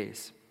 10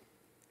 days.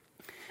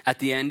 At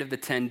the end of the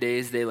 10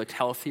 days, they looked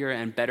healthier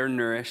and better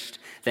nourished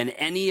than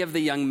any of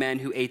the young men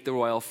who ate the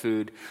royal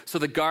food. So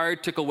the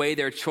guard took away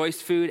their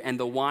choice food and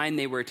the wine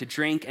they were to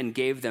drink and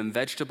gave them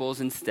vegetables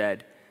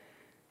instead.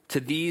 To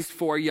these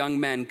 4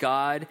 young men,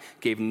 God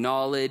gave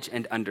knowledge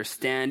and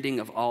understanding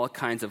of all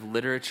kinds of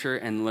literature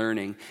and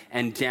learning,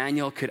 and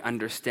Daniel could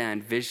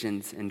understand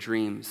visions and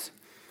dreams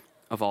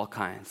of all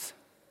kinds.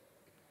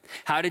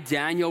 How did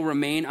Daniel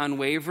remain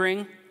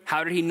unwavering?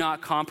 How did he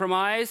not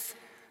compromise?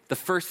 The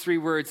first 3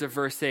 words of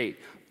verse 8.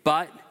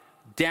 But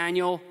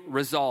Daniel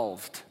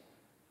resolved.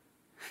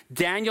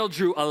 Daniel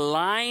drew a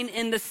line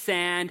in the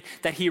sand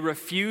that he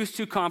refused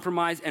to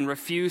compromise and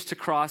refused to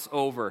cross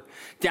over.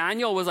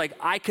 Daniel was like,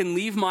 I can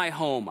leave my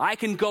home. I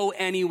can go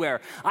anywhere.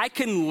 I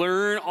can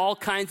learn all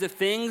kinds of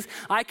things.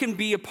 I can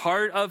be a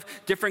part of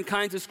different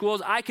kinds of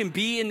schools. I can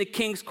be in the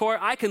king's court.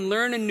 I can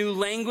learn a new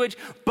language,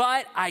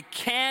 but I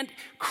can't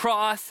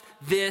cross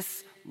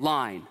this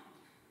line.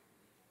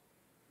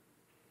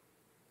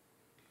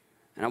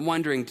 And I'm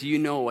wondering, do you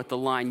know what the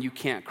line you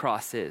can't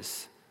cross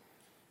is?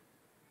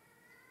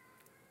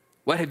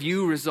 What have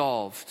you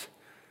resolved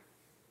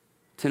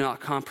to not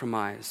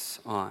compromise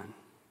on?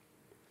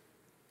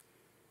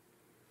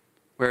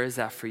 Where is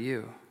that for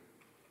you?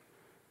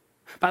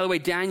 By the way,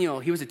 Daniel,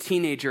 he was a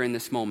teenager in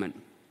this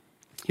moment.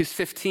 He was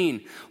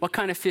 15. What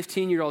kind of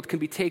 15-year-old can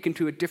be taken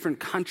to a different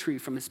country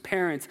from his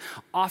parents,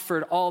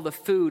 offered all the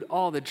food,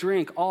 all the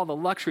drink, all the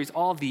luxuries,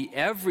 all the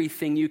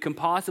everything you can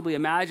possibly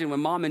imagine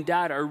when mom and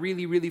dad are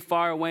really, really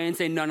far away and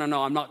say, no,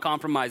 I'm not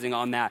compromising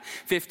on that.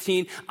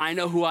 15, I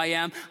know who I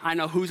am. I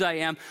know whose I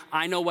am.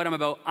 I know what I'm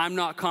about. I'm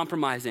not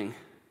compromising.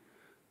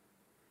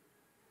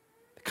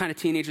 The kind of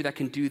teenager that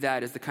can do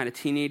that is the kind of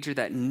teenager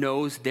that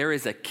knows there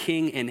is a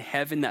king in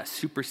heaven that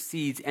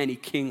supersedes any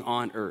king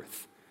on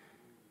earth.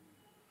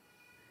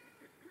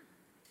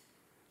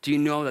 Do you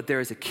know that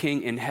there is a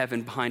king in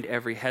heaven behind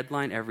every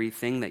headline,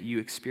 everything that you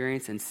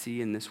experience and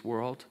see in this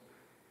world?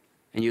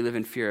 And you live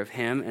in fear of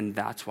him, and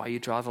that's why you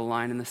draw the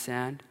line in the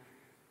sand?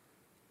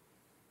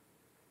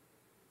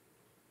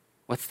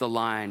 What's the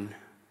line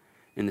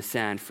in the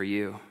sand for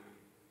you?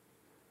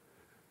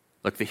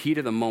 Look, the heat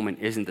of the moment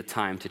isn't the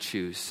time to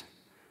choose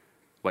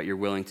what you're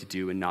willing to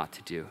do and not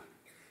to do.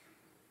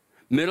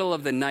 Middle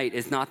of the night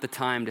is not the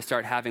time to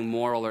start having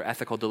moral or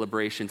ethical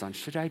deliberations on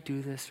should I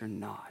do this or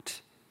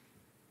not.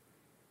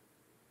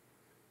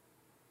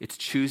 It's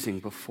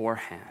choosing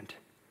beforehand.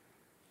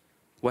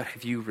 What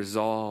have you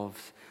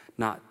resolved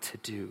not to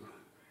do?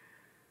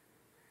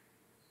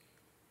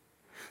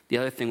 The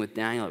other thing with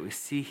Daniel that we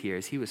see here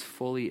is he was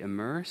fully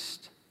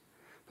immersed,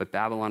 but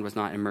Babylon was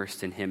not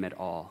immersed in him at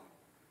all.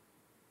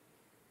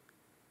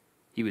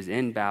 He was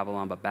in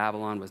Babylon, but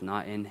Babylon was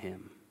not in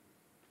him.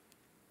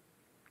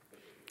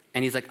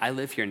 And he's like, I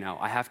live here now.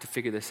 I have to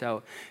figure this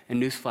out. And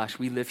newsflash,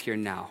 we live here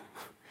now.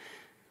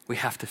 We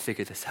have to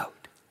figure this out.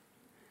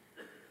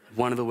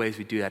 One of the ways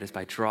we do that is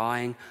by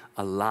drawing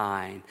a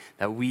line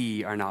that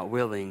we are not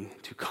willing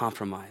to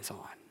compromise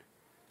on.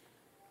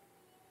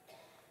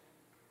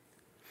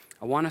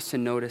 I want us to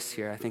notice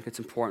here, I think it's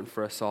important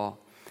for us all,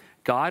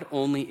 God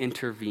only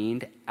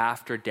intervened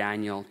after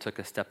Daniel took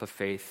a step of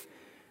faith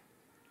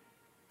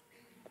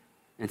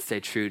and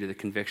stayed true to the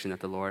conviction that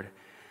the Lord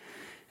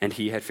and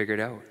he had figured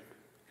out.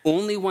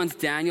 Only once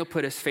Daniel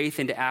put his faith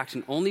into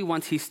action, only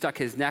once he stuck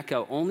his neck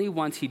out, only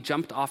once he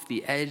jumped off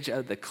the edge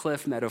of the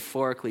cliff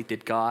metaphorically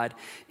did God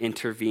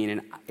intervene.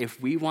 And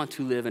if we want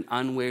to live an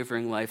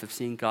unwavering life of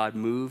seeing God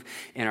move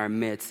in our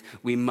midst,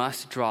 we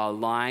must draw a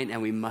line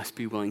and we must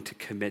be willing to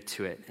commit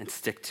to it and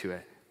stick to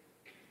it.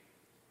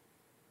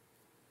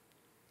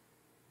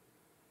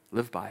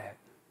 Live by it.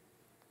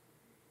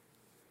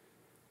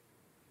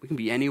 We can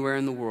be anywhere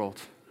in the world.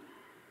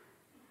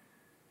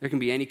 There can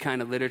be any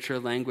kind of literature,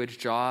 language,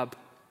 job,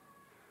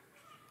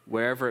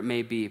 wherever it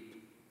may be,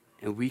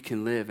 and we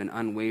can live an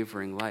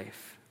unwavering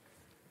life.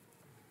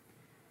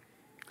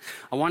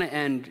 I want to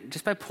end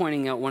just by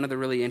pointing out one of the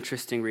really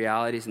interesting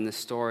realities in this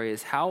story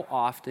is how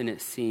often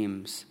it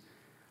seems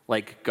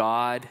like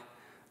God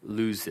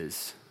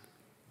loses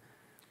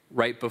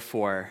right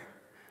before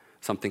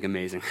something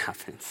amazing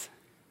happens.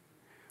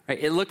 Right?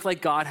 It looked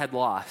like God had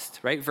lost,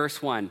 right? Verse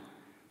 1,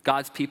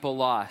 God's people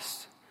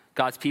lost.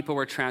 God's people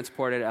were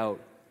transported out.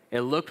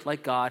 It looked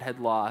like God had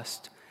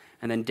lost.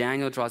 And then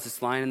Daniel draws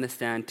this line in the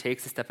sand,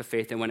 takes a step of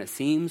faith, and when it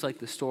seems like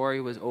the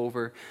story was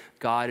over,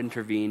 God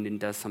intervened and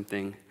does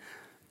something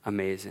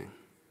amazing.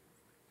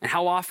 And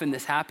how often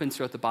this happens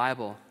throughout the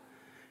Bible.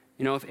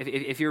 You know,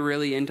 if you're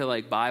really into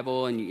like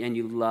Bible and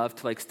you love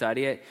to like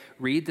study it,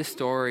 read the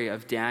story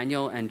of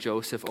Daniel and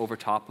Joseph over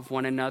top of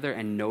one another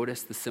and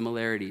notice the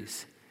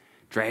similarities.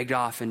 Dragged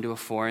off into a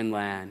foreign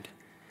land,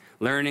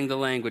 learning the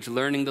language,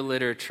 learning the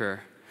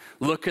literature,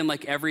 looking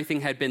like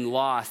everything had been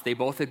lost. They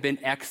both had been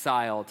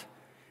exiled.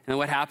 And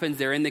what happens?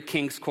 They're in the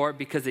king's court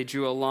because they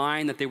drew a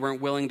line that they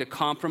weren't willing to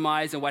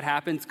compromise. And what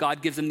happens?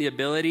 God gives them the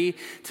ability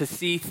to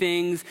see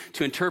things,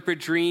 to interpret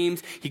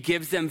dreams. He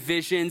gives them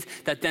visions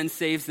that then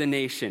saves the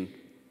nation.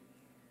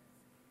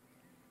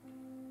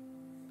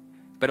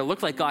 But it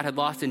looked like God had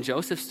lost in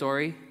Joseph's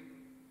story.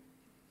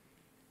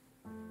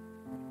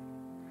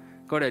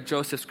 Go to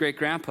Joseph's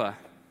great-grandpa,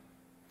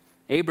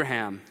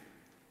 Abraham.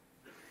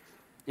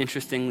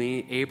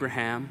 Interestingly,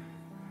 Abraham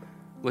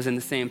was in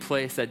the same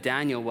place that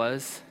Daniel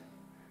was,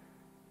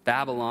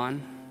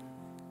 Babylon.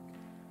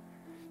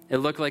 It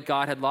looked like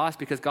God had lost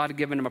because God had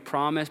given him a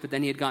promise, but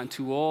then he had gotten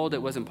too old.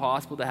 It wasn't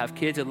possible to have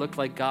kids. It looked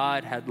like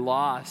God had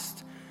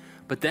lost.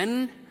 But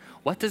then,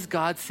 what does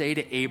God say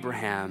to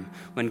Abraham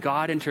when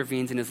God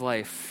intervenes in his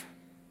life?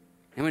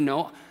 Anyone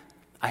know?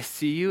 I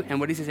see you, and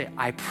what does he say?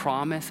 I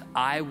promise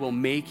I will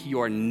make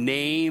your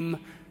name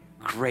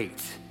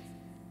great.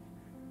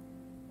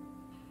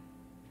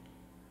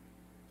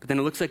 But then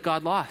it looks like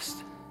God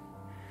lost.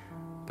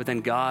 But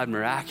then God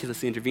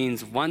miraculously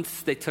intervenes.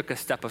 Once they took a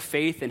step of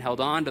faith and held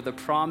on to the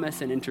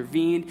promise and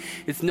intervened,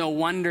 it's no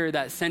wonder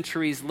that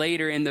centuries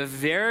later in the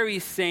very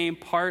same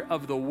part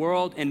of the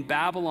world in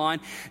Babylon,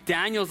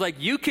 Daniel's like,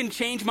 you can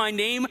change my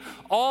name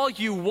all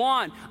you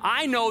want.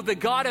 I know the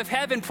God of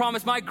heaven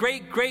promised my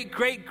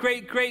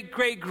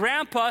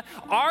great-great-great-great-great-great-grandpa,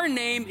 our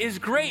name is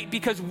great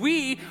because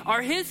we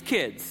are his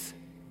kids.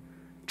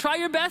 Try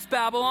your best,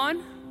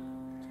 Babylon.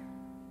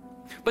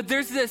 But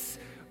there's this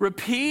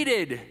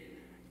repeated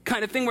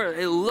kind of thing where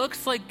it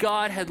looks like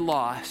God had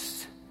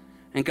lost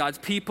and God's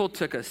people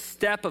took a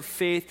step of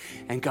faith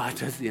and God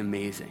does the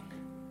amazing.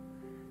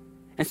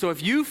 And so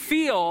if you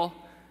feel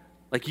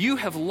like you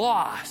have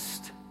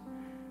lost,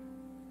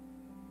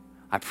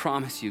 I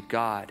promise you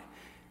God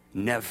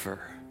never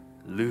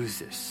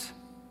loses.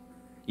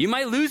 You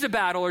might lose a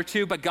battle or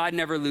two, but God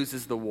never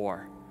loses the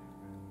war.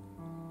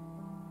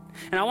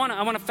 And I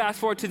want to fast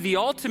forward to the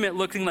ultimate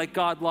looking like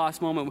God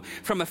lost moment.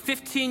 From a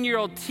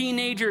 15-year-old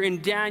teenager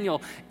in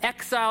Daniel,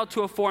 exiled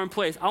to a foreign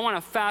place. I want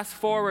to fast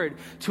forward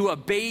to a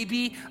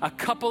baby a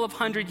couple of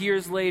hundred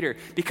years later,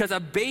 because a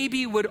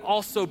baby would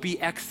also be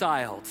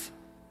exiled,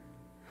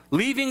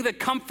 leaving the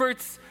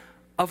comforts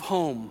of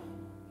home.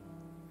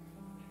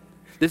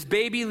 This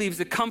baby leaves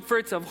the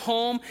comforts of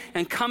home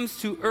and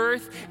comes to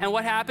earth. And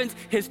what happens?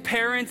 His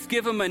parents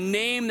give him a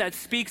name that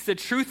speaks the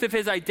truth of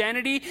his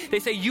identity. They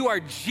say, you are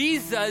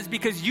Jesus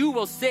because you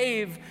will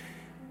save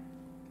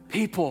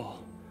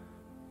people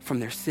from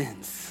their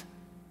sins.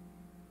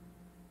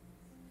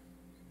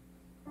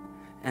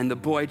 And the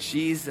boy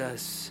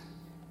Jesus,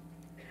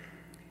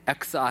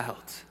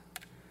 exiled,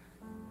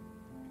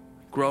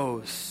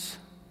 grows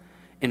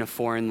in a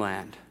foreign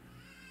land,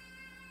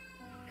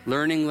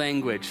 learning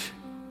language,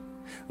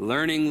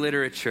 learning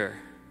literature,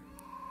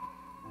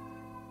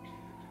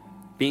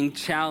 being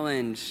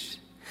challenged,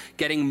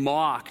 getting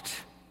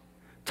mocked.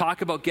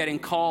 Talk about getting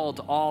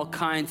called all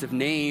kinds of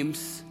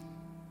names.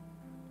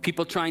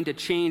 People trying to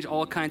change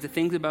all kinds of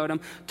things about him.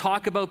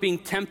 Talk about being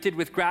tempted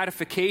with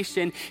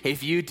gratification.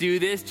 If you do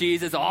this,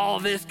 Jesus, all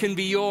this can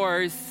be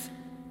yours.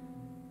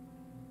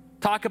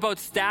 Talk about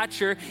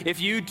stature.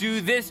 If you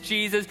do this,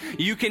 Jesus,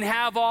 you can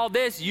have all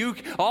this.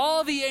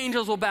 All the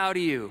angels will bow to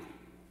you.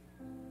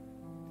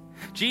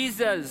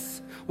 Jesus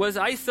was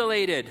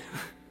isolated.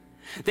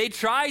 They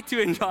tried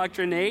to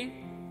indoctrinate.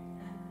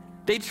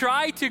 They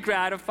tried to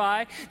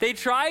gratify. They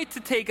tried to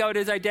take out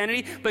his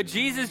identity. But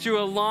Jesus drew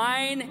a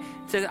line,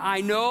 said,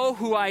 I know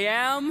who I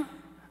am.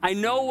 I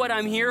know what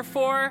I'm here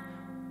for.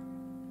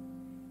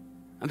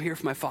 I'm here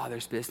for my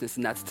Father's business,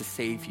 and that's to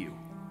save you.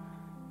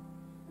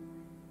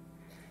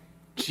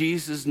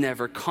 Jesus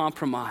never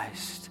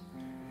compromised.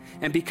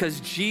 And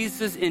because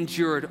Jesus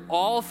endured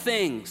all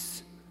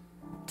things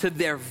to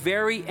their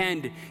very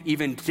end,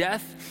 even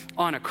death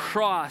on a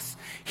cross,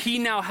 he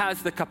now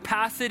has the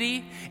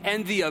capacity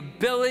and the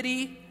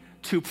ability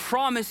to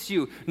promise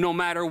you, no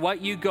matter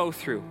what you go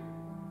through,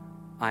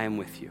 I am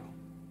with you.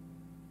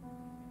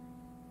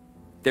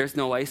 There's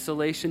no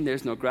isolation,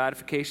 there's no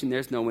gratification,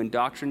 there's no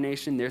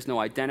indoctrination, there's no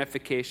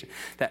identification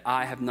that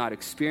I have not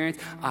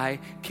experienced. I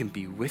can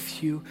be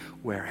with you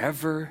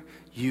wherever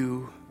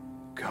you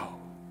go.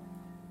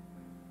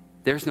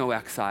 There's no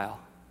exile.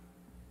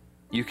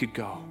 You could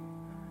go,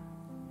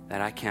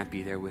 that I can't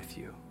be there with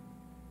you.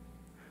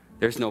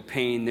 There's no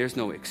pain, there's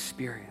no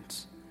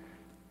experience.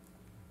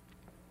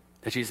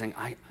 That she's saying,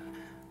 I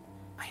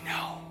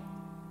know.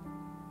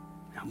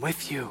 I'm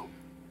with you.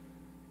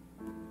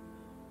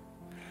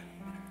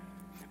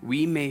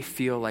 We may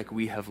feel like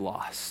we have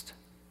lost.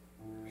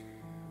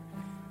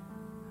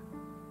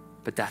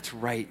 But that's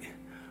right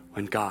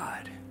when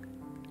God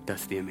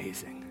does the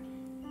amazing.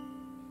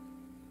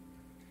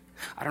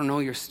 I don't know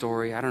your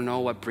story. I don't know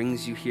what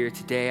brings you here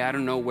today. I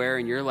don't know where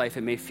in your life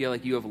it may feel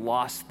like you have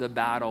lost the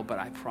battle, but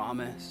I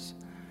promise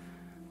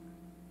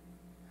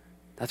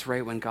that's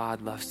right when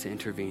God loves to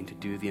intervene to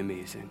do the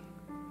amazing.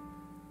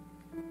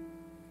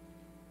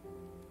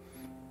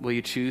 Will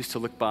you choose to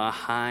look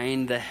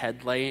behind the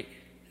headline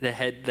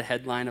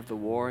of the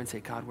war and say,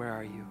 God, where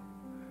are you?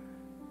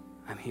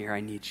 I'm here, I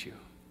need you.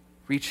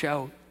 Reach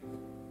out.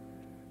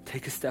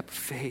 Take a step of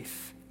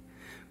faith.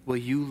 Will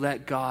you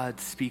let God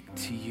speak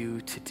to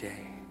you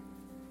today?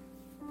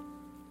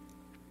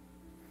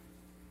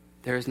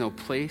 There is no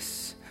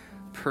place,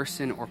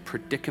 person, or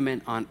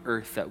predicament on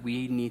earth that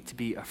we need to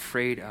be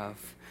afraid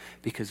of,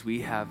 because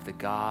we have the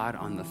God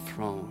on the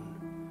throne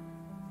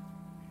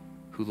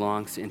who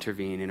longs to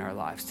intervene in our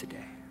lives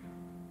today.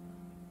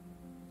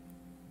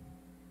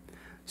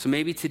 So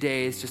maybe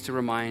today is just a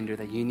reminder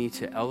that you need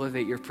to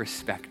elevate your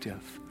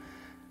perspective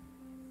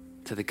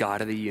to the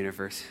God of the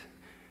universe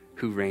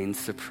who reigns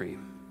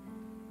supreme.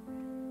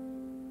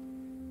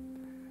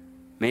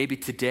 Maybe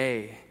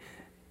today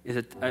is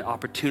an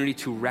opportunity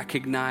to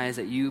recognize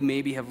that you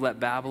maybe have let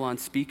Babylon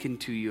speak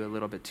into you a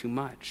little bit too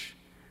much.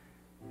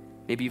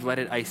 Maybe you've let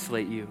it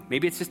isolate you.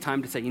 Maybe it's just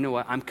time to say, you know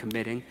what, I'm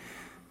committing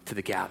to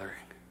the gathering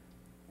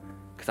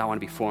because I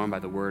want to be formed by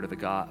the word of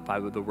God,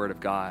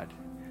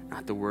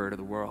 not the word of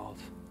the world.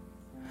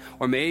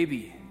 Or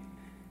maybe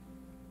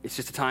it's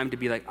just a time to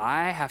be like,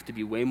 I have to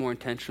be way more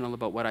intentional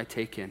about what I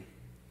take in.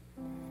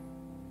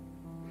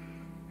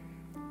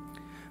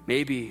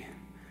 Maybe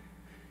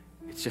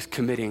it's just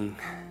committing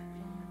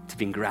to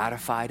being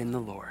gratified in the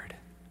Lord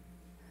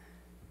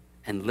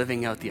and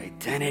living out the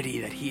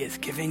identity that he has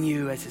given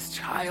you as his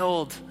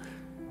child.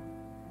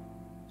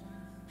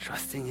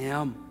 Trusting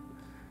him.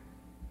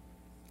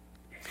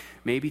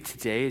 Maybe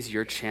today is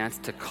your chance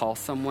to call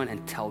someone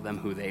and tell them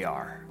who they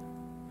are.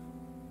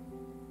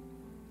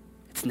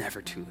 It's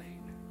never too late.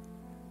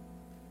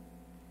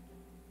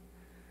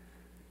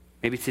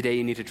 Maybe today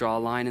you need to draw a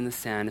line in the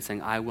sand and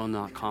saying, I will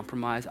not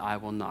compromise, I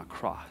will not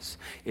cross.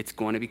 It's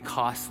going to be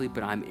costly,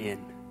 but I'm in.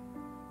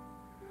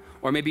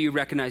 Or maybe you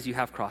recognize you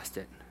have crossed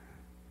it.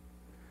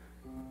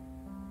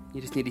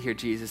 You just need to hear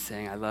Jesus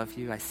saying, I love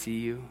you, I see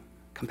you,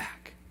 come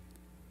back.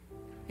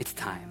 It's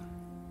time.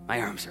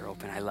 My arms are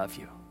open, I love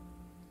you.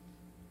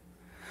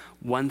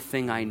 One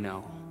thing I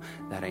know,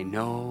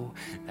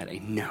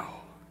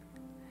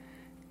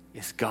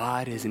 is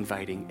God is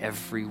inviting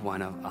every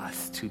one of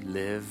us to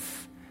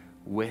live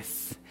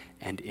with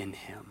and in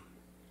him.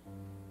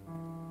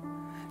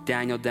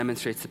 Daniel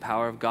demonstrates the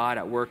power of God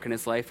at work in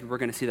his life, and we're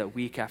going to see that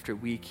week after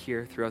week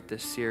here throughout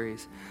this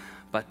series.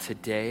 But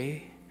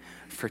today,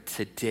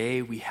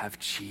 we have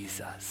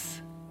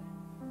Jesus,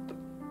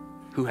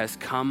 who has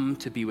come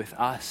to be with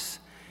us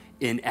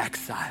in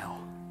exile.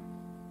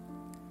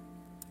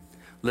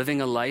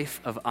 Living a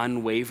life of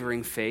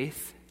unwavering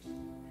faith,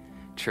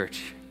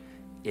 church,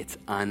 it's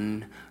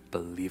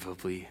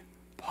unbelievably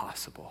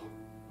possible.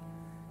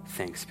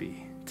 Thanks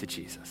be to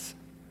Jesus.